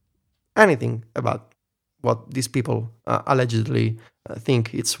never anything about what these people allegedly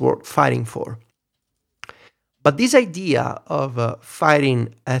think it's worth fighting for. But this idea of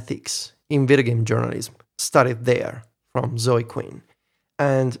fighting ethics in video game journalism started there from Zoe Quinn.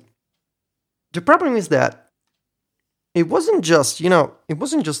 And the problem is that it wasn't just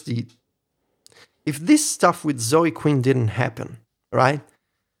the... If this stuff with Zoe Quinn didn't happen, right,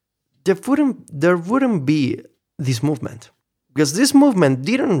 there wouldn't be this movement. Because this movement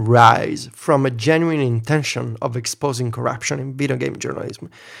didn't rise from a genuine intention of exposing corruption in video game journalism.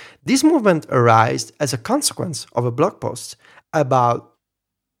 This movement arose as a consequence of a blog post about,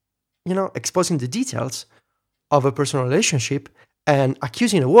 exposing the details of a personal relationship and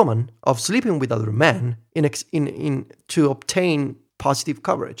accusing a woman of sleeping with other men to obtain positive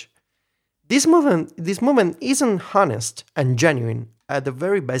coverage. This movement isn't honest and genuine at the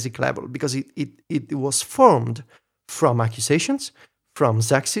very basic level, because it was formed from accusations, from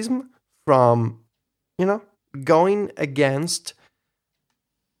sexism, from, going against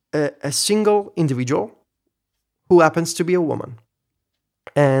a single individual who happens to be a woman.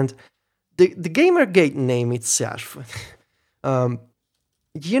 And the Gamergate name itself, have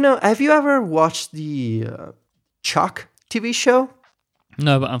you ever watched the Chuck TV show?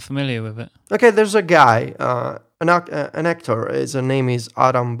 No, but I'm familiar with it. Okay, there's a guy, an actor, his name is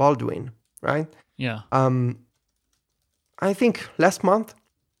Adam Baldwin, right? Yeah. I think last month,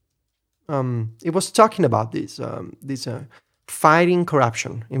 it was talking about this fighting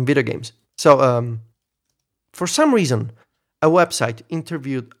corruption in video games. So, for some reason, a website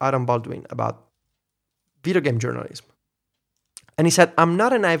interviewed Adam Baldwin about video game journalism, and he said, "I'm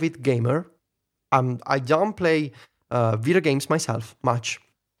not an avid gamer. I don't play video games myself much,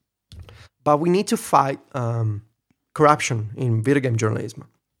 but we need to fight corruption in video game journalism,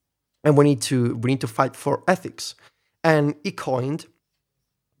 and we need to fight for ethics." And he coined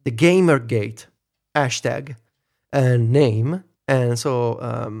the Gamergate hashtag and name, and so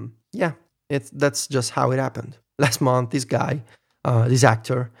that's just how it happened. Last month, this guy, this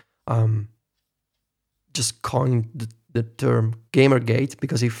actor, just coined the term Gamergate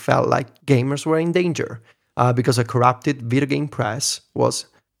because he felt like gamers were in danger, because a corrupted video game press was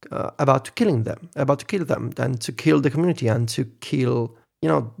about to kill them, and to kill the community, and to kill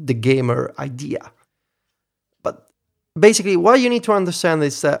the gamer idea. But basically, what you need to understand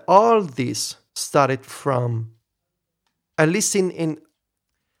is that all this started from, at least in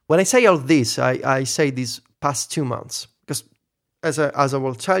when I say all this, I say these past 2 months, because as I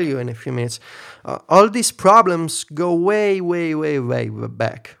will tell you in a few minutes, all these problems go way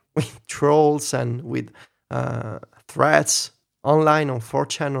back with trolls and with threats online on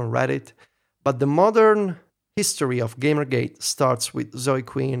 4chan, on Reddit, But the modern history of Gamergate starts with Zoe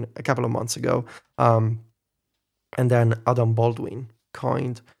Quinn a couple of months ago, and then Adam Baldwin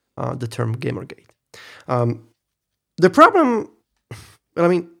coined the term Gamergate. The problem,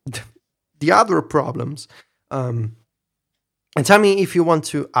 the other problems, and tell me if you want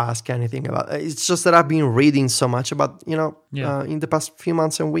to ask anything about it. It's just that I've been reading so much about, in the past few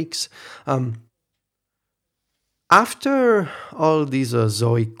months and weeks. After all these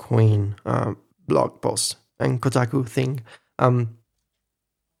Zoe Quinn blog posts and Kotaku thing, a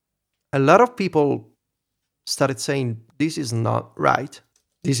lot of people started saying, this is not right.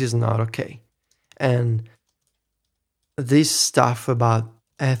 This is not okay. And this stuff about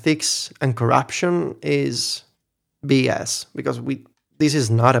ethics and corruption is BS, because this is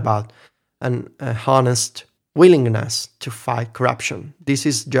not about an honest willingness to fight corruption. This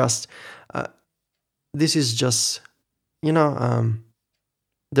is just,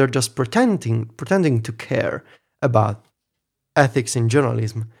 they're just pretending to care about ethics in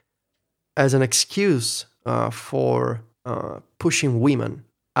journalism as an excuse for pushing women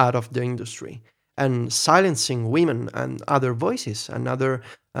out of the industry and silencing women and other voices and other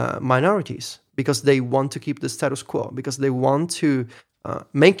minorities, because they want to keep the status quo, because they want to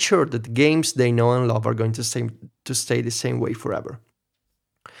make sure that the games they know and love are going to stay the same way forever.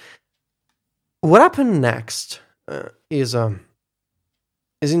 What happened next is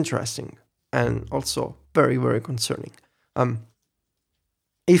interesting and also very, very concerning.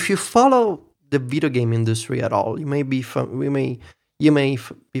 If you follow the video game industry at all, you may be familiar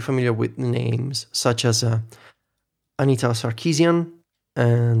with names such as Anita Sarkeesian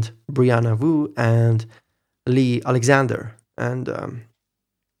and Brianna Wu and Lee Alexander. And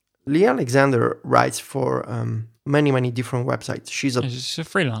Lee Alexander writes for many, many different websites. She's a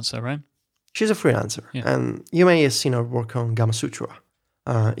freelancer, right? She's a freelancer, and you may have seen her work on Gamasutra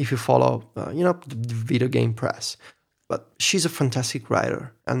if you follow, the video game press. But she's a fantastic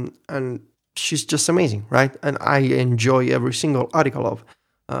writer, and she's just amazing, right? And I enjoy every single article of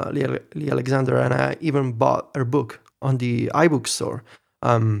Lee Alexander, and I even bought her book on the iBook store.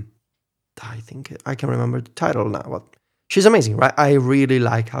 I think I can remember the title now, but she's amazing, right? I really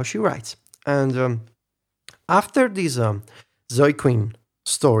like how she writes. And after this Zoe Quinn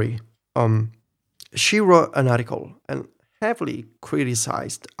story, she wrote an article, an heavily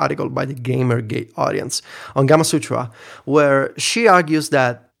criticized article by the Gamergate audience on Gamasutra, where she argues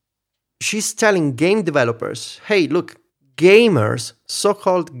that she's telling game developers, hey, look, gamers,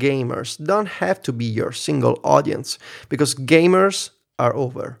 so-called gamers, don't have to be your single audience, because gamers are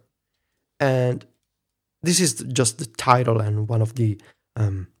over. And this is just the title and one of the,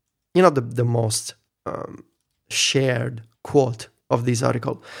 the most shared quote of this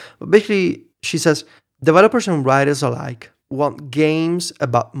article. But basically, she says, developers and writers alike want games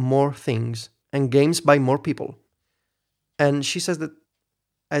about more things and games by more people. And she says that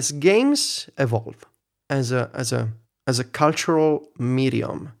as games evolve as a cultural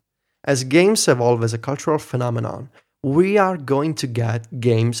medium, as games evolve as a cultural phenomenon, we are going to get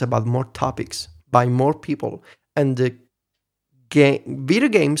games about more topics by more people. And the video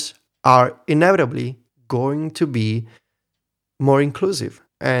games are inevitably going to be more inclusive.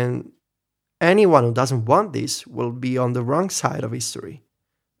 And anyone who doesn't want this will be on the wrong side of history.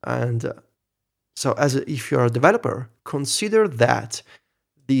 And so if you're a developer, consider that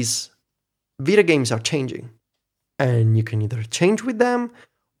these video games are changing. And you can either change with them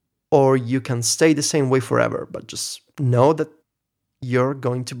or you can stay the same way forever. But just know that you're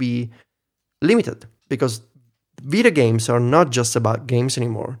going to be limited, because video games are not just about games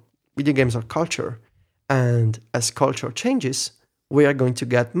anymore. Video games are culture. And as culture changes, we are going to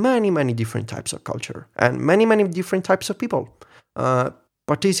get many, many different types of culture and many, many different types of people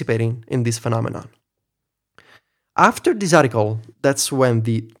participating in this phenomenon. After this article, that's when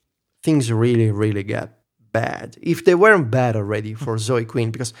the things really, really get bad. If they weren't bad already for Zoe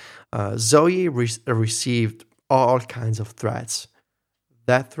Quinn, because Zoe received all kinds of threats,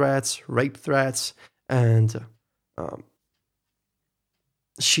 death threats, rape threats, and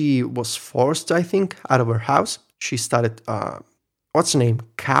she was forced, I think, out of her house. She started, what's the name?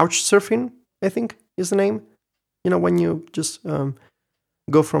 Couch surfing, I think is the name. You know, when you just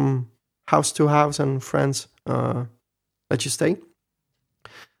go from house to house and friends let you stay.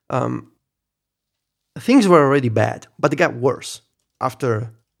 Things were already bad, but they got worse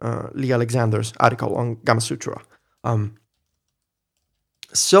after Lee Alexander's article on Gamasutra.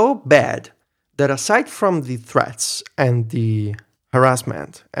 So bad that aside from the threats and the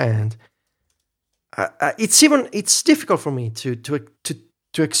harassment, and it's difficult for me to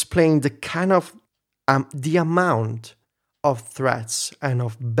explain the kind of the amount of threats and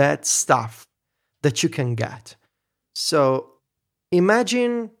of bad stuff that you can get. So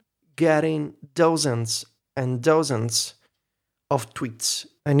imagine getting dozens and dozens of tweets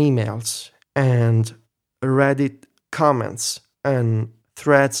and emails and Reddit comments and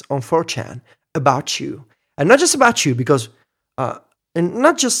threads on 4chan about you, and not just about you, because and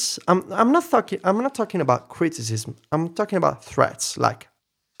not just I'm not talking about criticism. I'm talking about threats like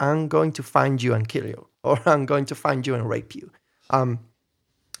I'm going to find you and kill you, or I'm going to find you and rape you. I'm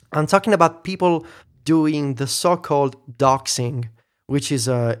talking about people doing the so-called doxing, which is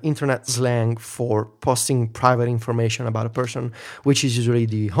internet slang for posting private information about a person, which is usually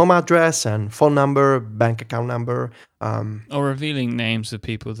the home address and phone number, bank account number. Or revealing names of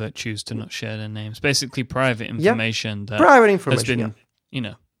people that choose to not share their names. Basically private information that private information, has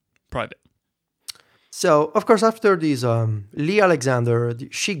been, private. So, of course, after this, Lee Alexander,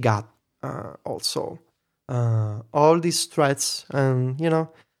 she got also all these threats and,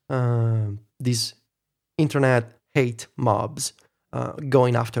 these internet hate mobs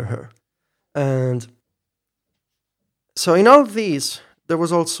going after her. And so in all of these, there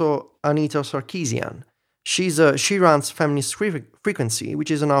was also Anita Sarkeesian. She runs Feminist Frequency, which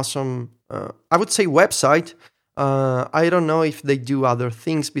is an awesome, I would say, website. I don't know if they do other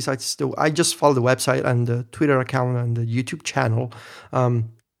things besides I just follow the website and the Twitter account and the YouTube channel.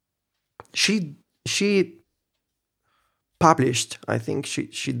 She published, I think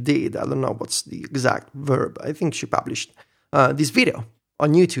she did, I don't know what's the exact verb, I think she published this video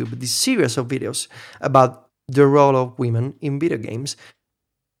on YouTube, this series of videos about the role of women in video games.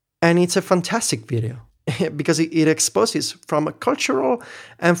 And it's a fantastic video because it exposes from a cultural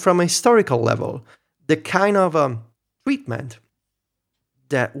and from a historical level the kind of treatment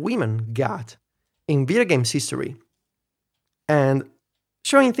that women got in video games history, and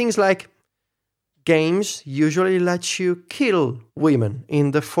showing things like games usually let you kill women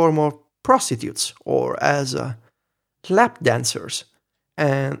in the form of prostitutes or as lap dancers.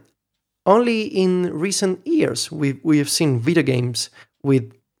 And only in recent years we have seen video games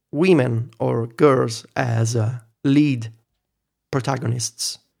with women or girls as lead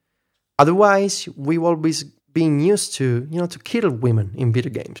protagonists. Otherwise, we've always been used to, to kill women in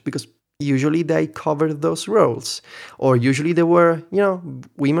video games because usually they covered those roles, or usually they were,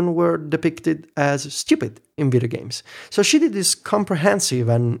 women were depicted as stupid in video games. So she did this comprehensive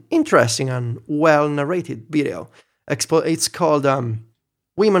and interesting and well-narrated video. It's called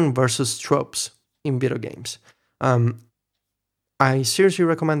Women versus Tropes in Video Games. I seriously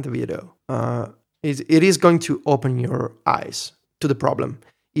recommend the video. It is going to open your eyes to the problem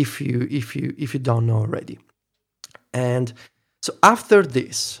if you don't know already. And so after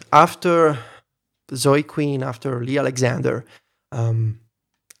this, after Zoe Quinn, after Lee Alexander,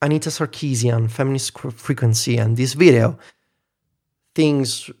 Anita Sarkeesian, Feminist Frequency, and this video,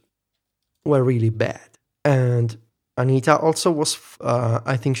 things were really bad. And Anita also was,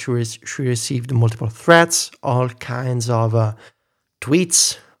 I think she received multiple threats, all kinds of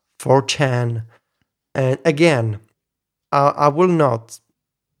tweets, 4chan. And again, I will not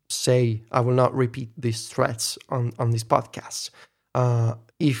repeat these threats on this podcast.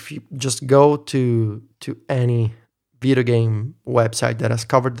 If you just go to any video game website that has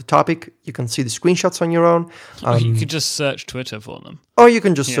covered the topic, you can see the screenshots on your own. You could just search Twitter for them. Or you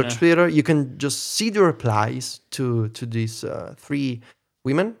can just search Twitter. You can just see the replies to these three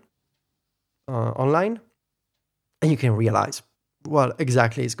women online, and you can realize what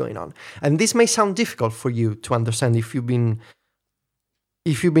exactly is going on. And this may sound difficult for you to understand if you've been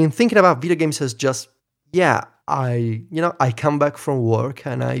thinking about video games as just, I come back from work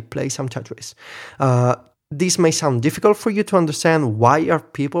and I play some Tetris. This may sound difficult for you to understand why are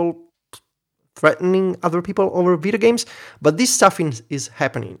people threatening other people over video games, but this stuff is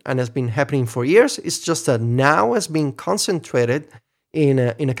happening and has been happening for years. It's just that now has been concentrated in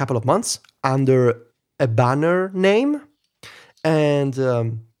a couple of months under a banner name. And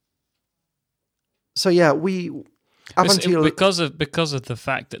because of the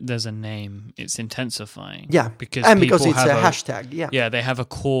fact that there's a name, it's intensifying. Yeah, because it's a hashtag. Yeah, yeah, they have a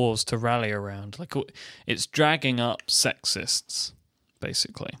cause to rally around. Like it's dragging up sexists,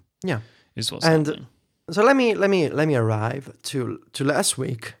 basically. Yeah, is what's happening. So let me arrive to last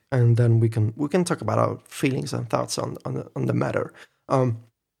week, and then we can talk about our feelings and thoughts on the matter. So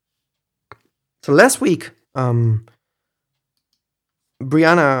last week,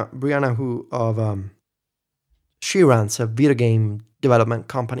 Brianna, who she runs a video game development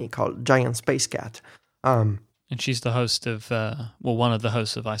company called Giant Space Cat. And she's the host of, one of the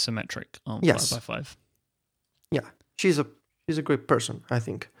hosts of Isometric on 5x5. Yeah, she's a great person, I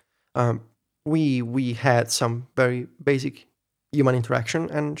think. We had some very basic human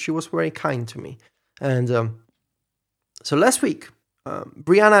interaction, and she was very kind to me. And so last week,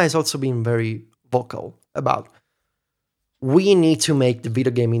 Brianna has also been very vocal about we need to make the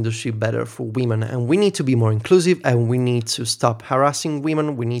video game industry better for women, and we need to be more inclusive, and we need to stop harassing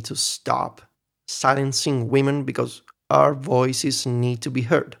women. We need to stop silencing women because our voices need to be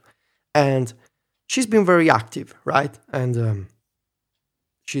heard. And she's been very active, right? And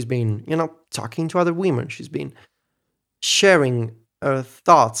she's been, talking to other women. She's been sharing her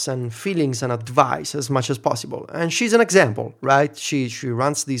thoughts and feelings and advice as much as possible. And she's an example, right? She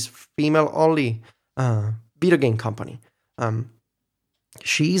runs this female-only video game company.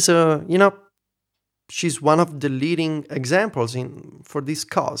 She's she's one of the leading examples for this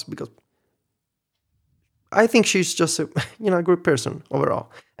cause, because I think she's just a a good person overall.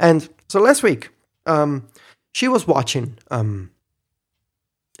 And so last week, she was watching.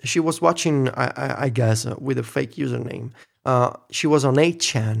 I guess, with a fake username. She was on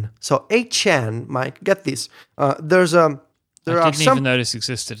 8chan. So 8chan, Mike, get this. I didn't even notice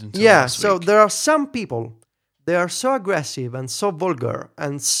existed until last week. week. There are some people. They are so aggressive and so vulgar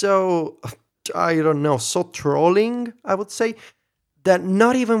and so, I don't know, so trolling, I would say, that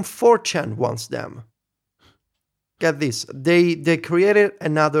not even 4chan wants them. Get this. They created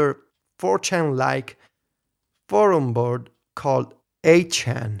another 4chan-like forum board called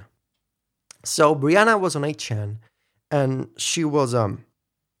 8chan. So Brianna was on 8chan, and she was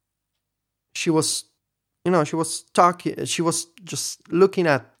talking. She was just looking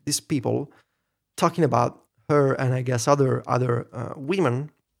at these people, talking about her and I guess other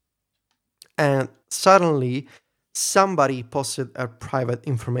women, and suddenly somebody posted her private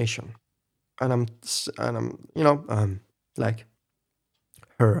information, and I'm like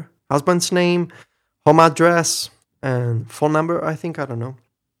her husband's name, home address, and phone number. I think, I don't know,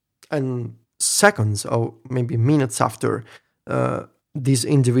 and seconds or maybe minutes after this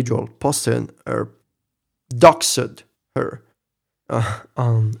individual posted her, doxed her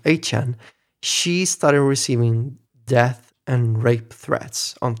on 8chan, she started receiving death and rape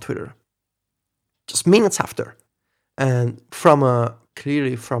threats on Twitter. Just minutes after. And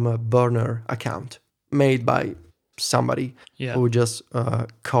clearly from a burner account made by somebody who just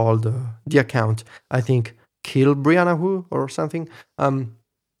called the account, I think, Kill Brianna Wu or something.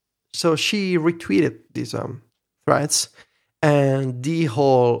 So she retweeted these threats, and the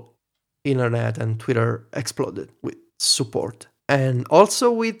whole internet and Twitter exploded with support. And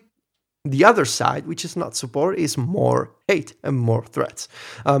also with the other side, which is not support, is more hate and more threats.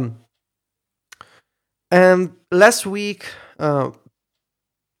 And last week,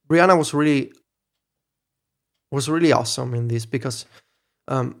 Brianna was really awesome in this, because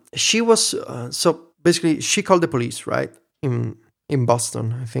she was so basically she called the police, right, in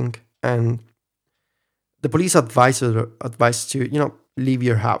Boston, I think, and the police advised to leave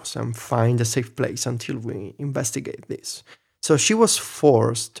your house and find a safe place until we investigate this. So she was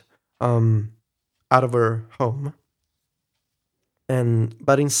forced out of her home,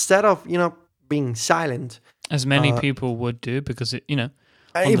 but instead of being silent, as many people would do, because on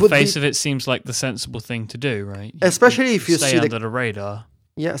the face of it seems like the sensible thing to do, right? Especially if you stay see under the radar.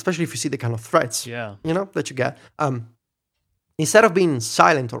 Yeah, especially if you see the kind of threats, that you get. Instead of being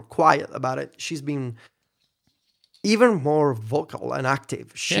silent or quiet about it, she's been even more vocal and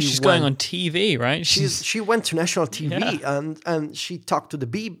active. She's going on TV, right? She went to national TV and she talked to the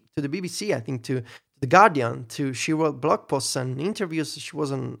BBC, I think, to the Guardian. She wrote blog posts and interviews. She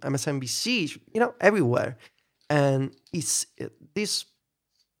was on MSNBC, everywhere. And it's this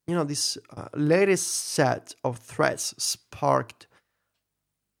latest set of threats sparked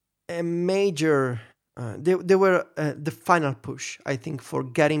a major. They were the final push, I think, for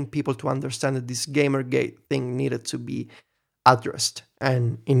getting people to understand that this Gamergate thing needed to be addressed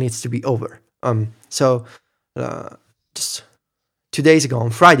and it needs to be over. So just 2 days ago, on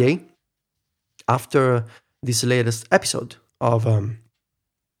Friday, after this latest episode of,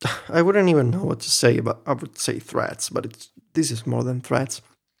 I wouldn't even know what to say, but I would say threats, but this is more than threats.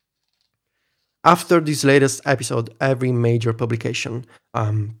 After this latest episode, every major publication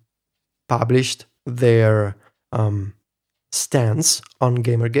published their stance on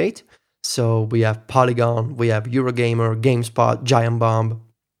Gamergate. So we have Polygon, we have Eurogamer, GameSpot, Giant Bomb.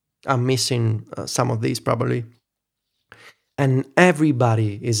 I'm missing some of these probably. And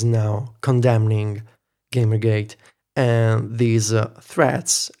everybody is now condemning Gamergate and these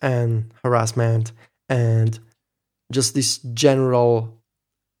threats and harassment and just this general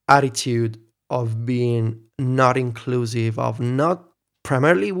attitude of being not inclusive, of not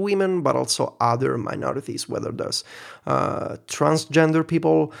primarily women, but also other minorities, whether there's transgender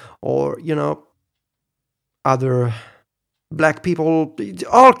people or, other black people,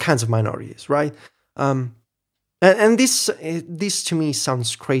 all kinds of minorities, right? Um, and this to me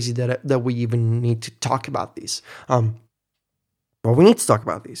sounds crazy that we even need to talk about this. But we need to talk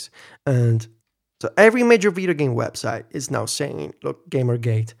about this. And so every major video game website is now saying, look,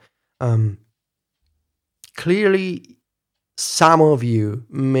 Gamergate, clearly some of you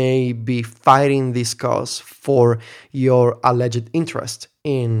may be fighting this cause for your alleged interest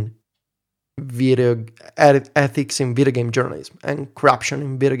in ethics in video game journalism and corruption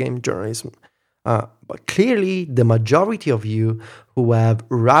in video game journalism. But clearly, the majority of you who have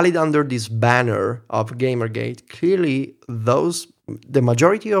rallied under this banner of Gamergate, clearly the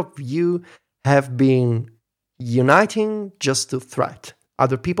majority of you have been uniting just to threat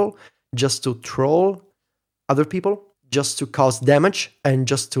other people, just to troll other people, just to cause damage and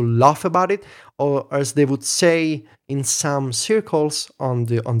just to laugh about it, or as they would say in some circles on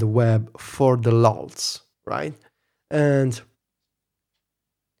the web, for the lols, right? And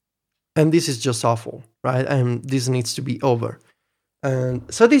this is just awful, right? And this needs to be over.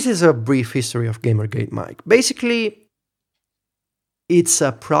 And so this is a brief history of Gamergate, Mike. Basically, it's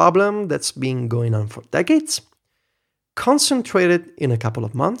a problem that's been going on for decades, concentrated in a couple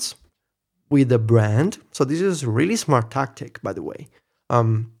of months with a brand. So this is a really smart tactic, by the way.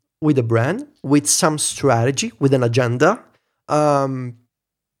 With a brand, with some strategy, with an agenda. But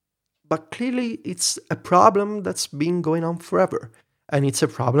clearly, it's a problem that's been going on forever. And it's a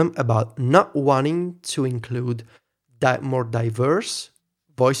problem about not wanting to include more diverse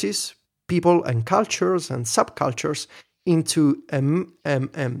voices, people, and cultures and subcultures into a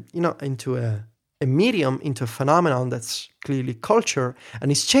medium, into a phenomenon that's clearly culture and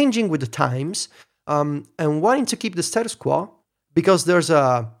is changing with the times, and wanting to keep the status quo because this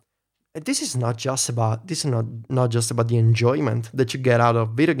is not just about the enjoyment that you get out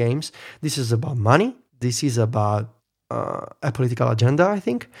of video games. This is about money. This is about a political agenda, I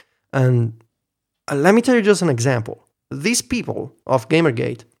think. And let me tell you just an example. These people of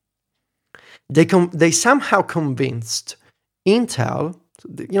Gamergate, they somehow convinced Intel,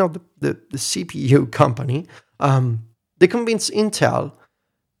 the CPU company, they convinced Intel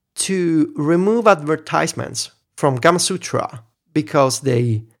to remove advertisements from Gamasutra because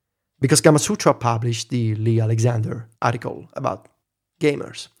Gamasutra published the Lee Alexander article about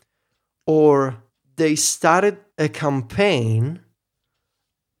gamers. Or they started a campaign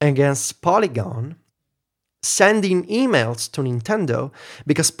against Polygon, sending emails to Nintendo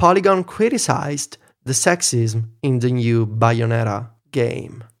because Polygon criticized the sexism in the new Bayonetta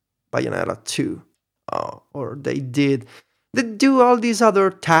game, Bayonetta 2. Or they do all these other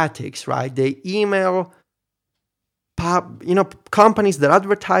tactics, right? They email companies that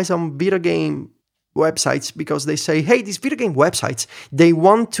advertise on video game websites because they say, hey, these video game websites, they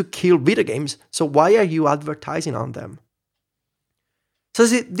want to kill video games, so why are you advertising on them? So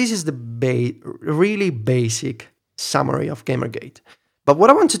this is the really basic summary of Gamergate. But what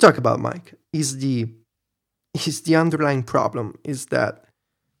I want to talk about, Mike, is the underlying problem, is that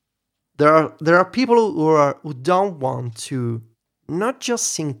there are people who don't want to not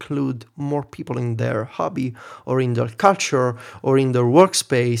just include more people in their hobby or in their culture or in their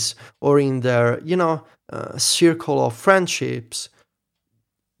workspace or in their circle of friendships.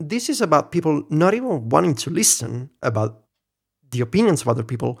 This is about people not even wanting to listen about the opinions of other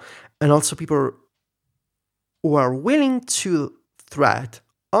people, and also people who are willing to threat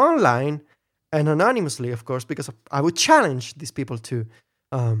online and anonymously, of course, because I would challenge these people to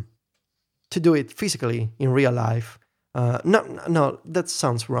do it physically in real life. No, that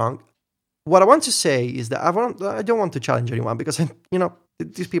sounds wrong. What I want to say is that I don't want to challenge anyone because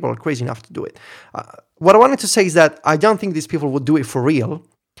these people are crazy enough to do it. What I wanted to say is that I don't think these people would do it for real.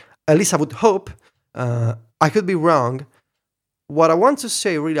 At least I would hope. I could be wrong. What I want to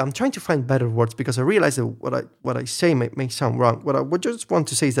say, really, I'm trying to find better words because I realize that what I say may sound wrong. What I would just want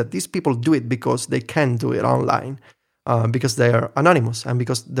to say is that these people do it because they can do it online, because they are anonymous and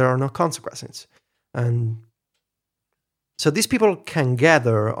because there are no consequences. And so these people can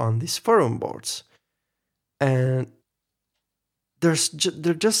gather on these forum boards, and there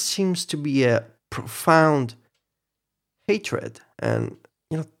just seems to be a profound hatred and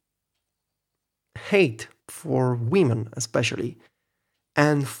hate for women especially,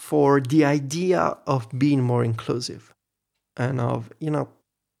 and for the idea of being more inclusive, and of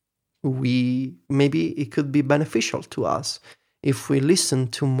maybe it could be beneficial to us if we listen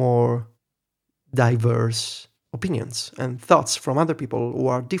to more diverse opinions and thoughts from other people who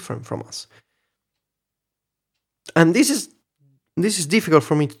are different from us. And this is difficult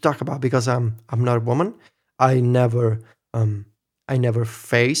for me to talk about because I'm not a woman. I never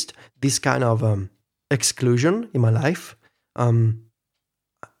faced this kind of exclusion in my life.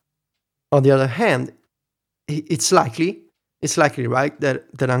 On the other hand, it's likely, right,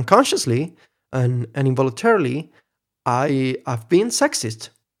 that unconsciously and involuntarily, I've been sexist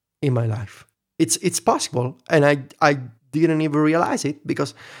in my life. It's possible, and I didn't even realize it,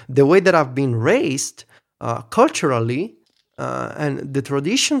 because the way that I've been raised culturally, and the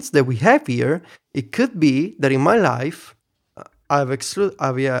traditions that we have here, it could be that in my life I have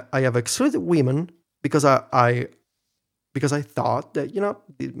excluded women because I thought that,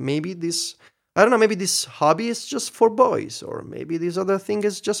 maybe this, I don't know, maybe this hobby is just for boys, or maybe this other thing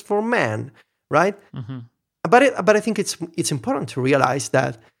is just for men, right? Mm-hmm. But I think it's important to realize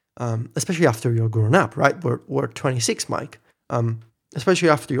that, especially after you're grown up, right? We're 26, Mike. Especially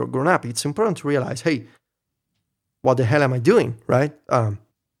after you're grown up, it's important to realize, hey, what the hell am I doing, right?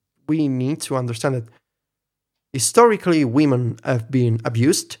 We need to understand that historically women have been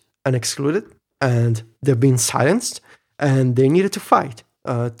abused and excluded, and they've been silenced, and they needed to fight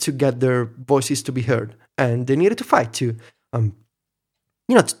to get their voices to be heard, and they needed to fight to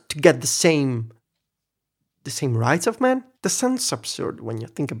get the same rights of men. That sounds absurd when you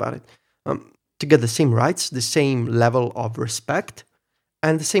think about it. To get the same rights, the same level of respect,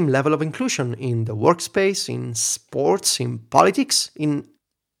 and the same level of inclusion in the workspace, in sports, in politics, in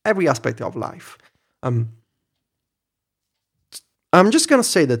every aspect of life. I'm just gonna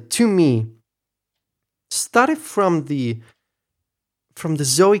say that, to me, started from the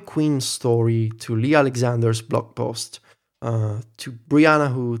Zoe Quinn story to Lee Alexander's blog post, to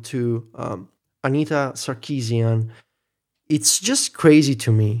Brianna Hu, to Anita Sarkeesian. It's just crazy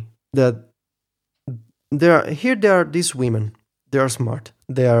to me that there are these women. They are smart.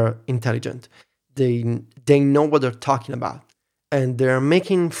 They are intelligent. They know what they're talking about, and they are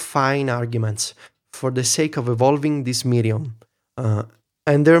making fine arguments for the sake of evolving this medium.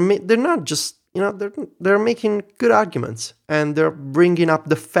 And they're not just, they're making good arguments, and they're bringing up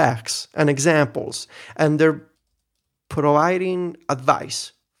the facts and examples, and they're providing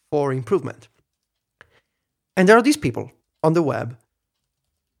advice for improvement. And there are these people on the web,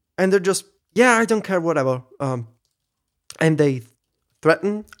 and they're just, yeah, I don't care, whatever. And they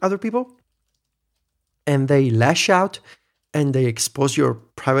threaten other people, and they lash out, and they expose your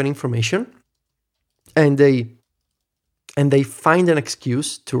private information, and they find an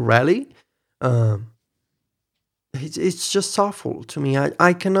excuse to rally. It's just awful to me.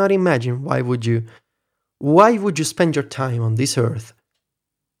 I cannot imagine why would you spend your time on this earth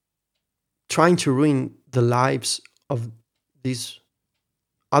trying to ruin the lives of these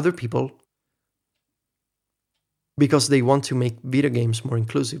other people because they want to make video games more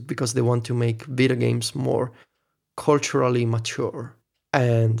inclusive, because they want to make video games more culturally mature,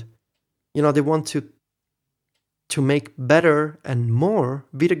 and they want to make better and more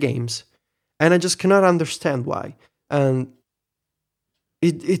video games, and I just cannot understand why. And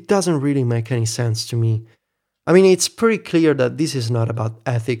it doesn't really make any sense to me. I mean, it's pretty clear that this is not about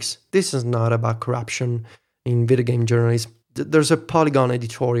ethics. This is not about corruption in video game journalism. There's a Polygon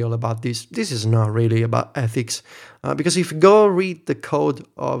editorial about this. This is not really about ethics. Because if you go read the code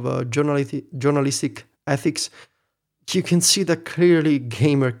of journalistic ethics, you can see that clearly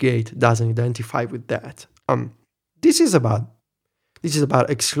Gamergate doesn't identify with that. This is about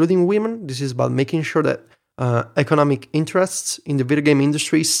excluding women. This is about making sure that economic interests in the video game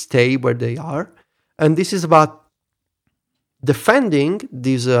industry stay where they are. And this is about defending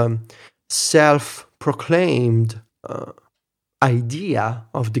this self-proclaimed idea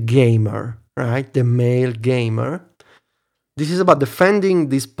of the gamer, right? The male gamer. This is about defending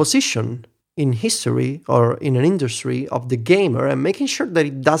this position in history or in an industry of the gamer, and making sure that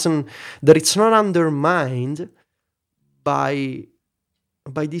it's not undermined by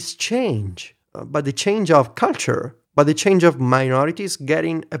this change, by the change of culture, by the change of minorities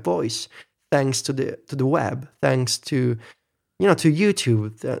getting a voice, thanks to the web, thanks to to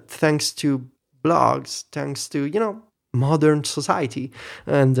YouTube, thanks to blogs, thanks to modern society,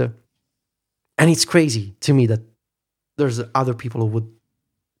 and it's crazy to me that there's other people who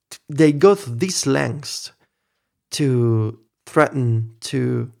they go through these lengths to threaten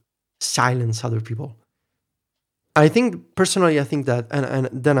to silence other people. Personally, I think that, and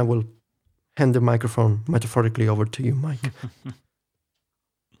then I will hand the microphone metaphorically over to you, Mike.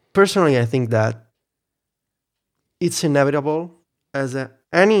 Personally, I think that it's inevitable as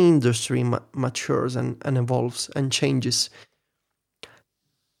any industry matures and evolves and changes.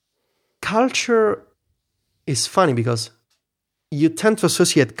 Culture is funny because you tend to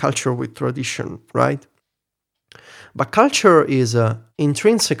associate culture with tradition, right? But culture is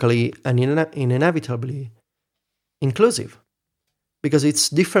intrinsically and inevitably inclusive, because it's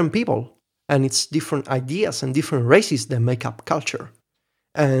different people and it's different ideas and different races that make up culture.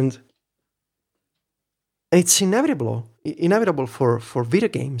 And it's inevitable for video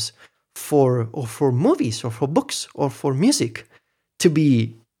games, for movies, or for books, or for music to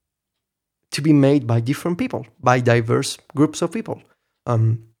be made by different people, by diverse groups of people.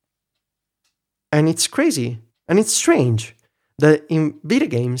 And it's crazy and it's strange that in video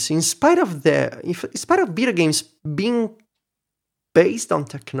games, in spite of video games being based on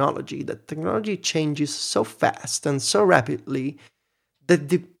technology, that technology changes so fast and so rapidly, that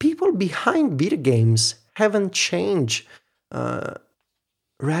the people behind video games haven't changed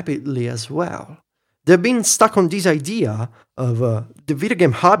rapidly as well. They've been stuck on this idea of the video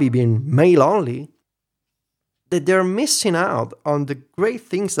game hobby being male only, that they're missing out on the great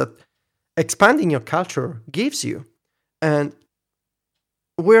things that expanding your culture gives you. And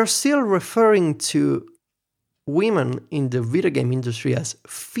we're still referring to women in the video game industry as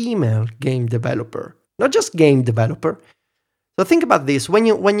female game developer, not just game developer. So think about this: when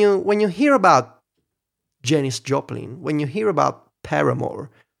you hear about Janis Joplin, when you hear about Paramore,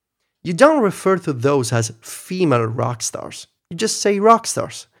 you don't refer to those as female rock stars. You just say rock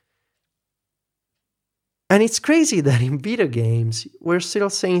stars. And it's crazy that in video games, we're still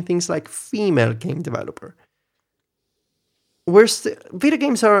saying things like female game developer. Video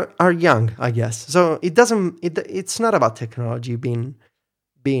games are young, I guess. So it's not about technology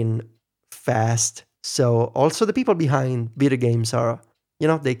being fast. So also the people behind video games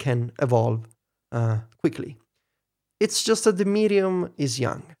they can evolve quickly. It's just that the medium is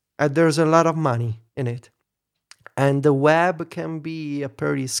young. And there's a lot of money in it. And the web can be a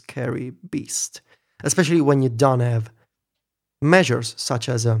pretty scary beast, especially when you don't have measures such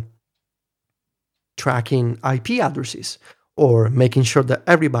as tracking IP addresses or making sure that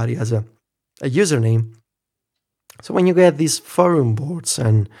everybody has a username. So when you get these forum boards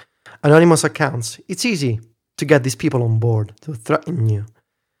and anonymous accounts, it's easy to get these people on board to threaten you.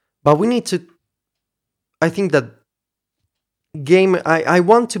 But we need to, I think that I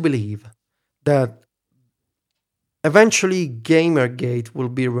want to believe that eventually Gamergate will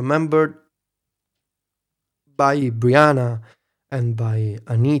be remembered by Brianna and by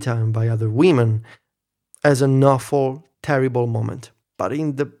Anita and by other women as an awful, terrible moment. But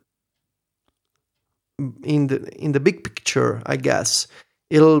in the big picture, I guess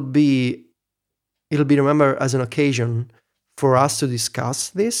it'll be remembered as an occasion for us to discuss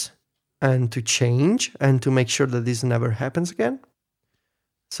this and to change and to make sure that this never happens again.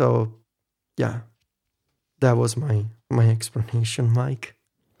 So, yeah, that was my explanation, Mike.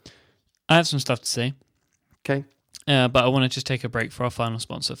 I have some stuff to say. Okay. But I want to just take a break for our final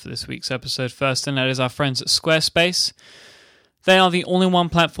sponsor for this week's episode first, and that is our friends at Squarespace. They are the all-in-one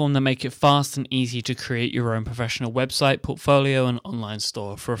platform that make it fast and easy to create your own professional website, portfolio, and online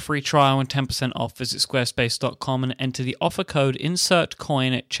store. For a free trial and 10% off, visit squarespace.com and enter the offer code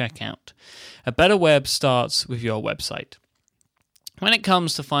INSERTCOIN at checkout. A better web starts with your website. When it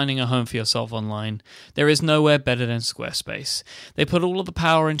comes to finding a home for yourself online, there is nowhere better than Squarespace. They put all of the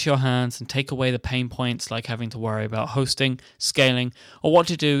power into your hands and take away the pain points like having to worry about hosting, scaling, or what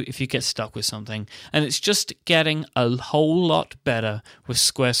to do if you get stuck with something. And it's just getting a whole lot better with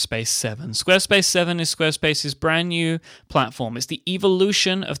Squarespace 7. Squarespace 7 is Squarespace's brand new platform. It's the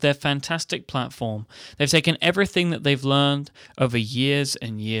evolution of their fantastic platform. They've taken everything that they've learned over years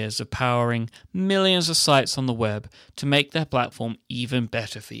and years of powering millions of sites on the web to make their platform even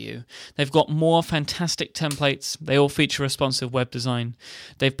better for you. They've got more fantastic templates. They all feature responsive web design.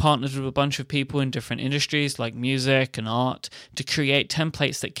 They've partnered with a bunch of people in different industries like music and art to create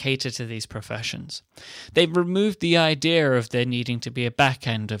templates that cater to these professions. They've removed the idea of there needing to be a back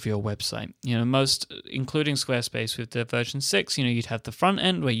end of your website. Most, including Squarespace with their version 6, you'd have the front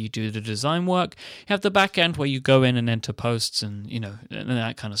end where you do the design work. You have the back end where you go in and enter posts and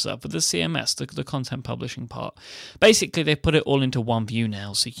that kind of stuff. With the CMS, the content publishing part. Basically, they put it all into one view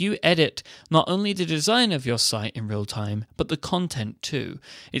now, so you edit not only the design of your site in real time, but the content too.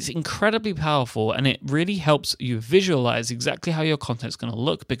 It's incredibly powerful, and it really helps you visualize exactly how your content's going to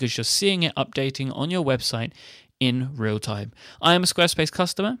look because you're seeing it updating on your website in real time. I am a Squarespace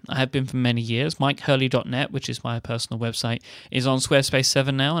customer. I have been for many years. MikeHurley.net, which is my personal website, is on Squarespace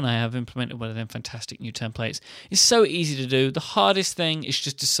 7 now, and I have implemented one of them fantastic new templates. It's so easy to do. The hardest thing is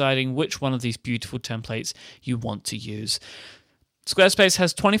just deciding which one of these beautiful templates you want to use. Squarespace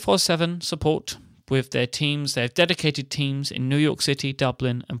has 24/7 support with their teams. They have dedicated teams in New York City,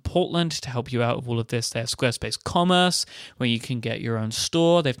 Dublin, and Portland to help you out with all of this. They have Squarespace Commerce, where you can get your own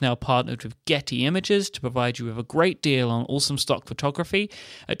store. They've now partnered with Getty Images to provide you with a great deal on awesome stock photography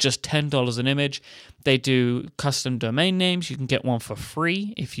at just $10 an image. They do custom domain names. You can get one for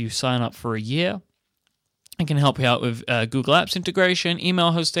free if you sign up for a year. I can help you out with Google Apps integration,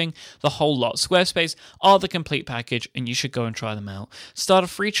 email hosting, the whole lot. Squarespace are the complete package, and you should go and try them out. Start a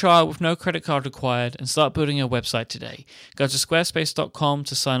free trial with no credit card required and start building your website today. Go to squarespace.com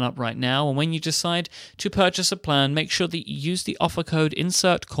to sign up right now, and when you decide to purchase a plan, make sure that you use the offer code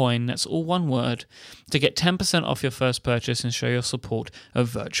INSERTCOIN, that's all one word, to get 10% off your first purchase and show your support of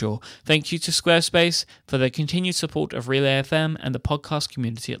Virtual. Thank you to Squarespace for their continued support of Relay FM and the podcast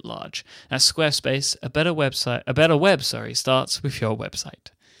community at large. That's Squarespace, a better web starts with your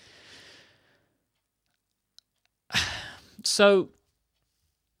website. So,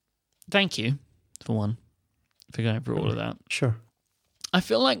 thank you, for one, for going through all of that. Sure. I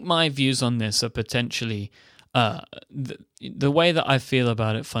feel like my views on this are potentially, the way that I feel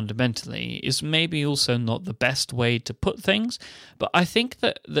about it fundamentally is maybe also not the best way to put things, but I think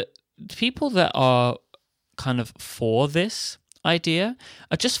that people that are kind of for this idea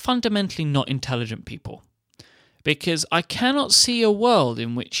are just fundamentally not intelligent people. Because I cannot see a world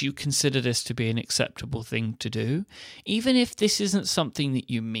in which you consider this to be an acceptable thing to do, even if this isn't something that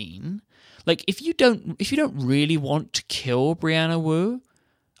you mean. Like, if you don't really want to kill Brianna Wu,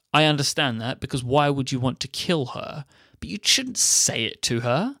 I understand that, because why would you want to kill her? But you shouldn't say it to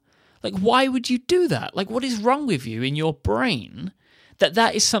her. Like, why would you do that? Like, what is wrong with you in your brain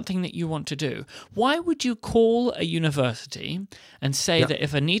that is something that you want to do? Why would you call a university and say that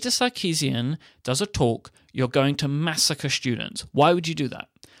if Anita Sarkeesian does a talk, you're going to massacre students? Why would you do that?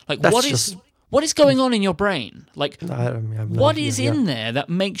 Like, what is going on in your brain? Like, what is in there that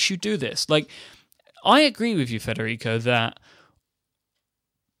makes you do this? Like, I agree with you, Federico, that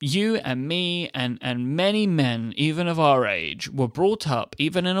you and me and many men, even of our age, were brought up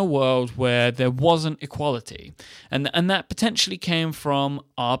even in a world where there wasn't equality. And that potentially came from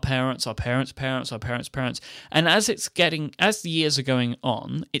our parents, our parents' parents, our parents' parents. And as the years are going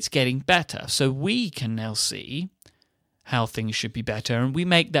on, it's getting better. So we can now see how things should be better, and we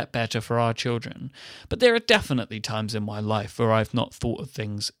make that better for our children. But there are definitely times in my life where I've not thought of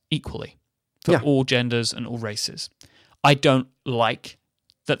things equally for all genders and all races. I don't like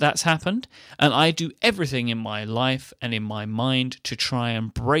that's happened, and I do everything in my life and in my mind to try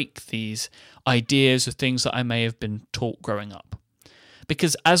and break these ideas of things that I may have been taught growing up.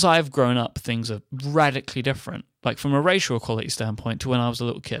 Because as I've grown up, things are radically different, like from a racial equality standpoint to when I was a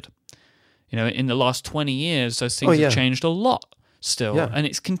little kid. You know, in the last 20 years, those things have changed a lot still, and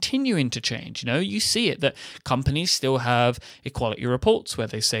it's continuing to change. You know, you see it, that companies still have equality reports where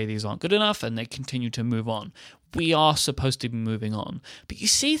they say these aren't good enough, and they continue to move on. We are supposed to be moving on. But you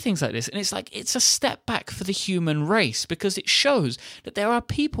see things like this, and it's like it's a step back for the human race, because it shows that there are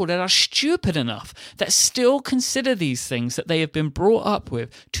people that are stupid enough that still consider these things that they have been brought up with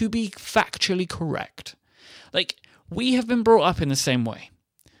to be factually correct. Like, we have been brought up in the same way.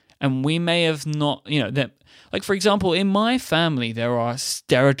 And we may have not, you know, that, like, for example, in my family, there are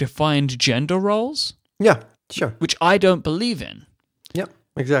defined gender roles. Yeah, sure. Which I don't believe in. Yep,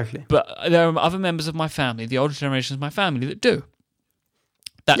 exactly. But there are other members of my family, the older generations of my family, that do.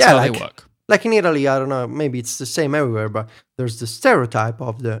 That's how they work. Like in Italy, I don't know, maybe it's the same everywhere, but there's the stereotype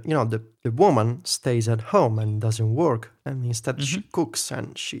of the woman stays at home and doesn't work, and instead she cooks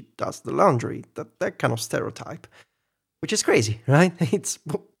and she does the laundry. That kind of stereotype, which is crazy, right? It's...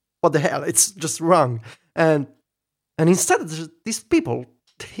 what the hell? It's just wrong. And instead, these people,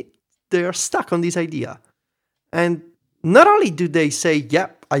 they are stuck on this idea. And not only do they say,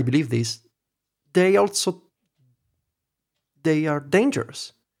 yep, I believe this, they are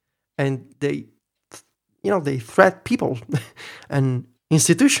dangerous. And they threat people and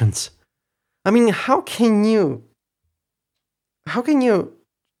institutions. I mean, how can you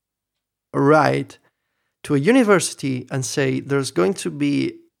write to a university and say there's going to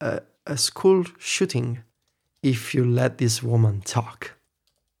be a school shooting if you let this woman talk?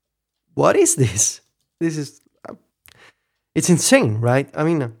 What is this? It's insane, right? I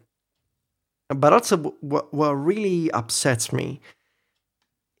mean, but also what really upsets me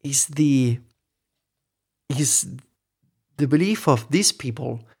is the belief of these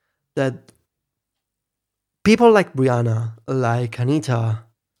people that people like Brianna, like Anita,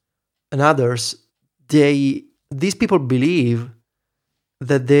 and others, these people believe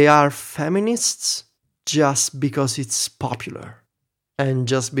that they are feminists just because it's popular and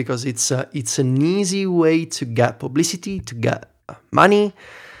just because it's an easy way to get publicity, to get money,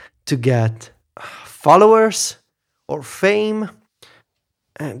 to get followers or fame.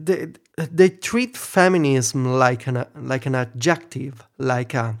 And they treat feminism like an adjective,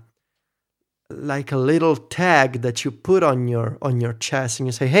 like a little tag that you put on your chest and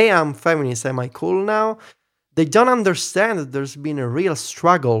you say, "Hey, I'm feminist. Am I cool now?" They don't understand that there's been a real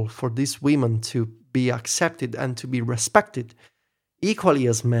struggle for these women to be accepted and to be respected equally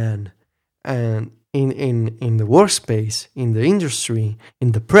as men, and in the workspace, in the industry,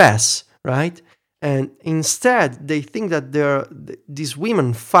 in the press, right? And instead, they think that these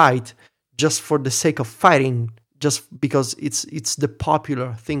women fight just for the sake of fighting, just because it's the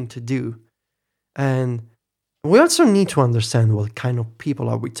popular thing to do. And we also need to understand what kind of people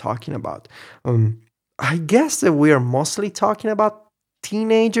are we talking about. I guess that we are mostly talking about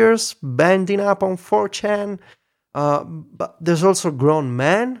teenagers banding up on 4chan, but there's also grown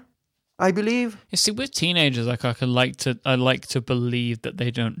men, I believe. You see, with teenagers, I like to believe that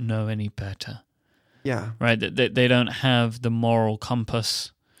they don't know any better. Yeah. Right? That they don't have the moral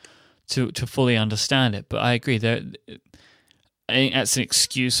compass to fully understand it. But I agree, I think that's an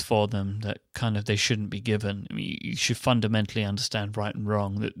excuse for them that kind of they shouldn't be given. I mean, you should fundamentally understand right and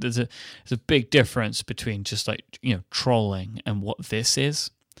wrong. There's a big difference between just trolling and what this is.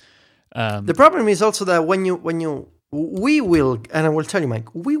 The problem is also that we will, and I will tell you,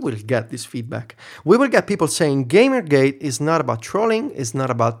 Mike, we will get this feedback. We will get people saying Gamergate is not about trolling, it's not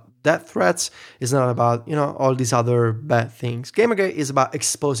about death threats, it's not about, all these other bad things. Gamergate is about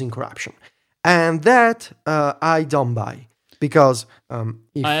exposing corruption. And that I don't buy. Because I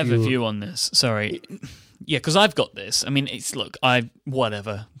have a view on this. Sorry. Yeah, because I've got this. I mean,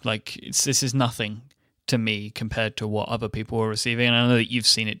 whatever. This is nothing to me compared to what other people are receiving. And I know that you've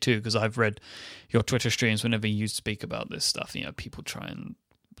seen it too, because I've read your Twitter streams whenever you speak about this stuff. People try and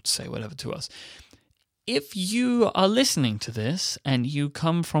say whatever to us. If you are listening to this and you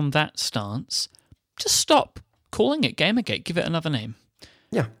come from that stance, just stop calling it Gamergate. Give it another name.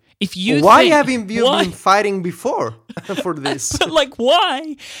 Yeah. If you why haven't you been fighting before for this? But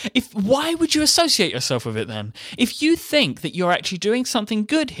why? Why would you associate yourself with it then? If you think that you're actually doing something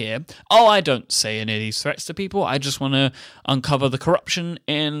good here, I don't say any of these threats to people. I just want to uncover the corruption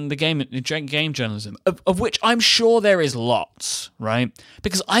in the game journalism, of which I'm sure there is lots, right?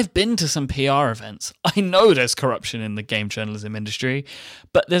 Because I've been to some PR events. I know there's corruption in the game journalism industry,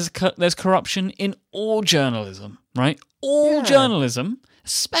 but there's corruption in all journalism, right? All journalism,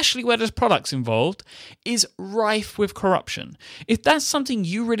 especially where there's products involved, is rife with corruption. If that's something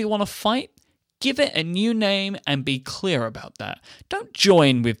you really want to fight, give it a new name and be clear about that. Don't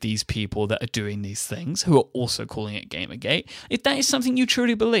join with these people that are doing these things, who are also calling it Gamergate. If that is something you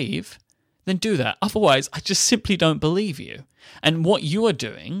truly believe, then do that. Otherwise, I just simply don't believe you. And what you are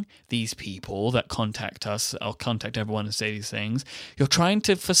doing, these people that contact us, I'll contact everyone and say these things, you're trying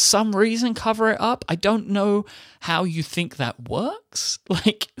to, for some reason, cover it up. I don't know how you think that works.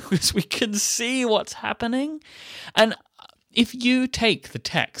 Because we can see what's happening. And if you take the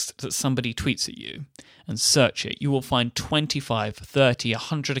text that somebody tweets at you and search it, you will find 25, 30,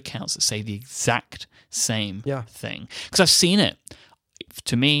 100 accounts that say the exact same thing. Because I've seen it.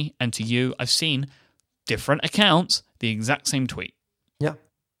 To me and to you, I've seen different accounts, the exact same tweet. Yeah.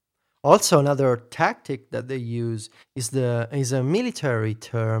 Also, another tactic that they use is a military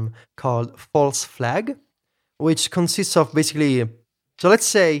term called false flag, which consists of basically, so let's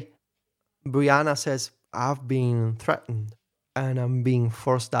say Brianna says, I've been threatened and I'm being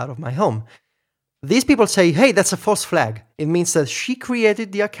forced out of my home. These people say, hey, that's a false flag. It means that she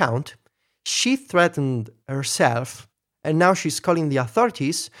created the account, she threatened herself, and now she's calling the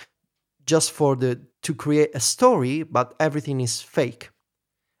authorities just to create a story, but everything is fake.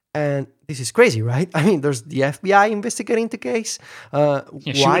 And this is crazy, right? I mean, there's the FBI investigating the case.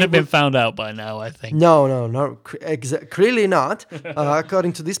 She would have been found out by now, I think. No, clearly not,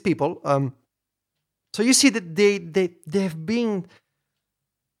 according to these people. So you see that they've been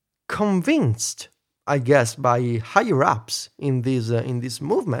convinced, I guess, by higher ups in this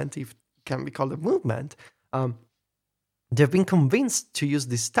movement, if it can be called a movement. They've been convinced to use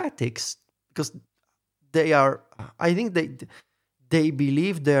these tactics because I think they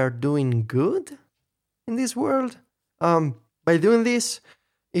believe they're doing good in this world. By doing this,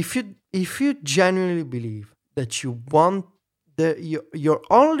 if you genuinely believe that you want your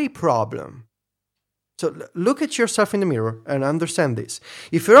only problem, so look at yourself in the mirror and understand this.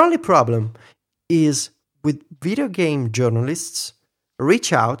 If your only problem is with video game journalists,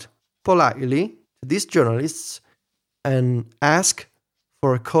 reach out politely to these journalists and ask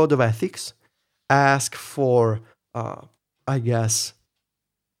for a code of ethics, ask for, ask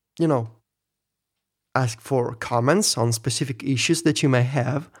for comments on specific issues that you may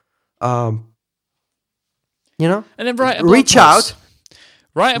have, and then reach out,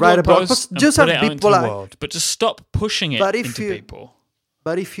 write a blog post, and just put it be out into the world, but just stop pushing it into people.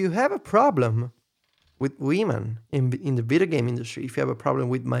 But if you have a problem with women in the video game industry, if you have a problem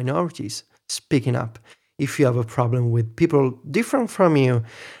with minorities speaking up, if you have a problem with people different from you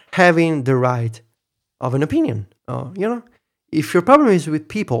having the right of an opinion. If your problem is with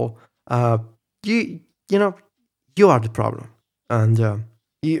people, you are the problem, and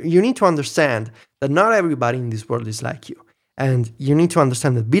you need to understand that not everybody in this world is like you. And you need to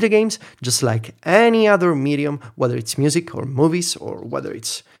understand that video games, just like any other medium, whether it's music or movies, or whether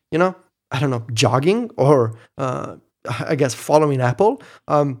it's, jogging or, I guess, following Apple,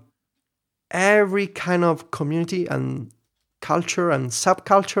 every kind of community and culture and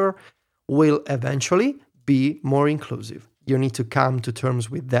subculture will eventually be more inclusive. You need to come to terms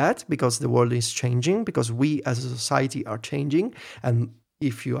with that, because the world is changing, because we as a society are changing. And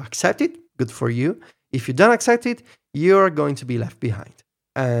if you accept it, good for you. If you don't accept it, you're going to be left behind.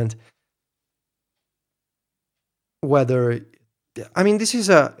 And we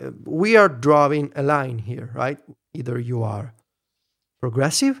are drawing a line here, right? Either you are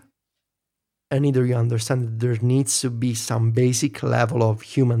progressive, and either you understand that there needs to be some basic level of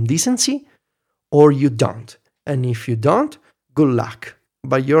human decency, or you don't. And if you don't, good luck,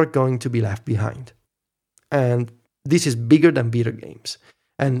 but you're going to be left behind. And this is bigger than video games.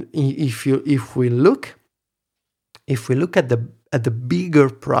 And if we look at the bigger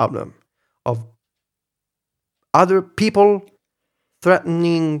problem of other people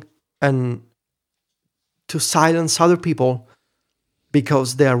threatening and to silence other people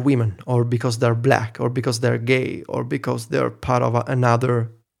because they are women, or because they're black, or because they're gay, or because they're part of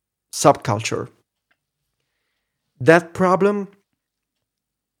another subculture, that problem,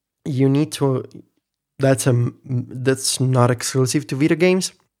 you need to. That's not exclusive to video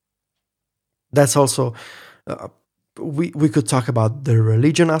games. That's also we could talk about the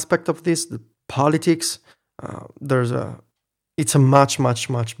religion aspect of this, the politics. It's a much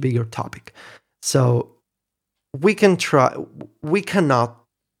bigger topic. So we cannot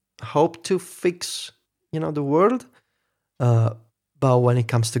hope to fix the world, but when it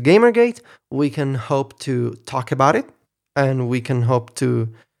comes to Gamergate, we can hope to talk about it, and we can hope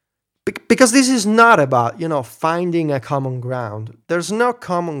to. Because this is not about, finding a common ground. There's no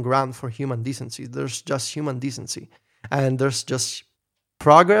common ground for human decency. There's just human decency. And there's just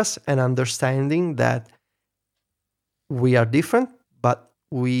progress and understanding that we are different, but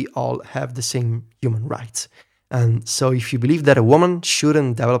we all have the same human rights. And so if you believe that a woman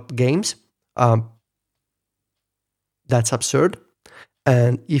shouldn't develop games, that's absurd.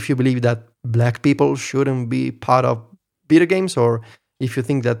 And if you believe that black people shouldn't be part of video games, or if you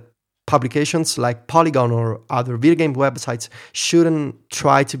think that publications like Polygon or other video game websites shouldn't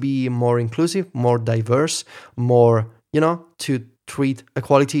try to be more inclusive, more diverse, more, to treat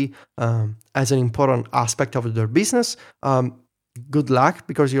equality as an important aspect of their business, good luck,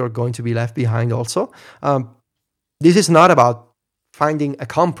 because you're going to be left behind also. This is not about finding a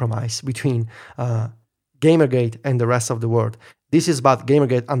compromise between Gamergate and the rest of the world. This is about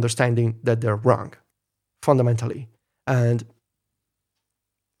Gamergate understanding that they're wrong, fundamentally. And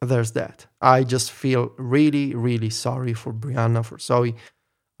there's that. I just feel really, really sorry for Brianna, for Zoe,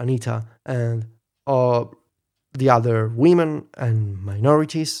 Anita, and all the other women and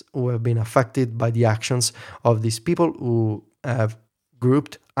minorities who have been affected by the actions of these people who have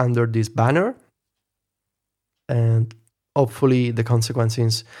grouped under this banner. And hopefully the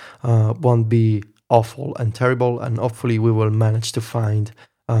consequences won't be awful and terrible, and hopefully we will manage to find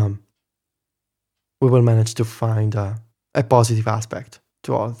a positive aspect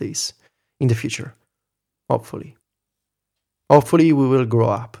to all this in the future. Hopefully we will grow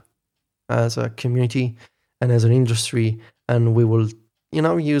up as a community and as an industry, and we will,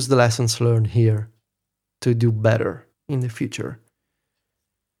 use the lessons learned here to do better in the future.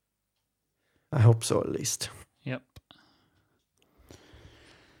 I hope so, at least. Yep.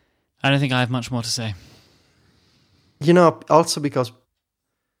 I don't think I have much more to say. Also because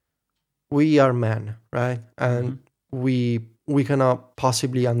we are men, right? And we cannot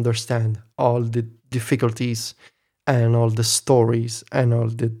possibly understand all the difficulties and all the stories and all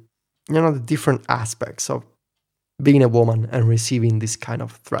the, the different aspects of being a woman and receiving these kind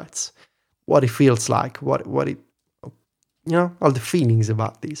of threats. What it feels like, what it, all the feelings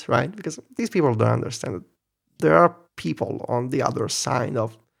about this, right? Because these people don't understand that there are people on the other side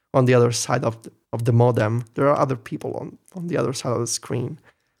of the modem. There are other people on the other side of the screen.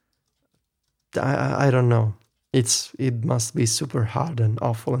 I don't know. It must be super hard and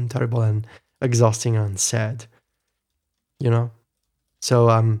awful and terrible and exhausting and sad,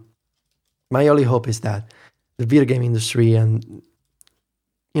 So my only hope is that the video game industry and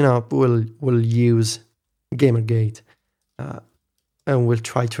will use Gamergate and will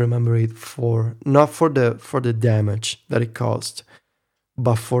try to remember it not for the damage that it caused,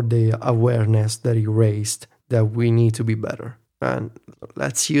 but for the awareness that it raised, that we need to be better. And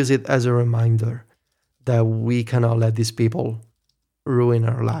let's use it as a reminder that we cannot let these people ruin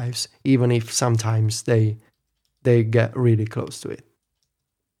our lives, even if sometimes they get really close to it.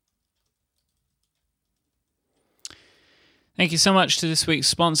 Thank you so much to this week's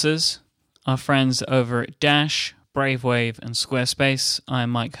sponsors, our friends over at Dash, Bravewave, and Squarespace. I'm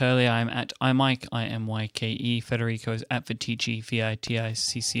Mike Hurley. I'm at iMike, IMYKE. Federico is at Vitici,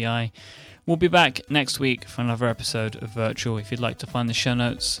 VITICCI. We'll be back next week for another episode of Virtual. If you'd like to find the show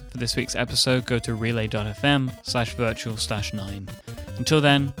notes for this week's episode, go to relay.fm/virtual/9. Until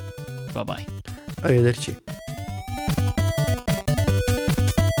then, bye-bye. Arrivederci.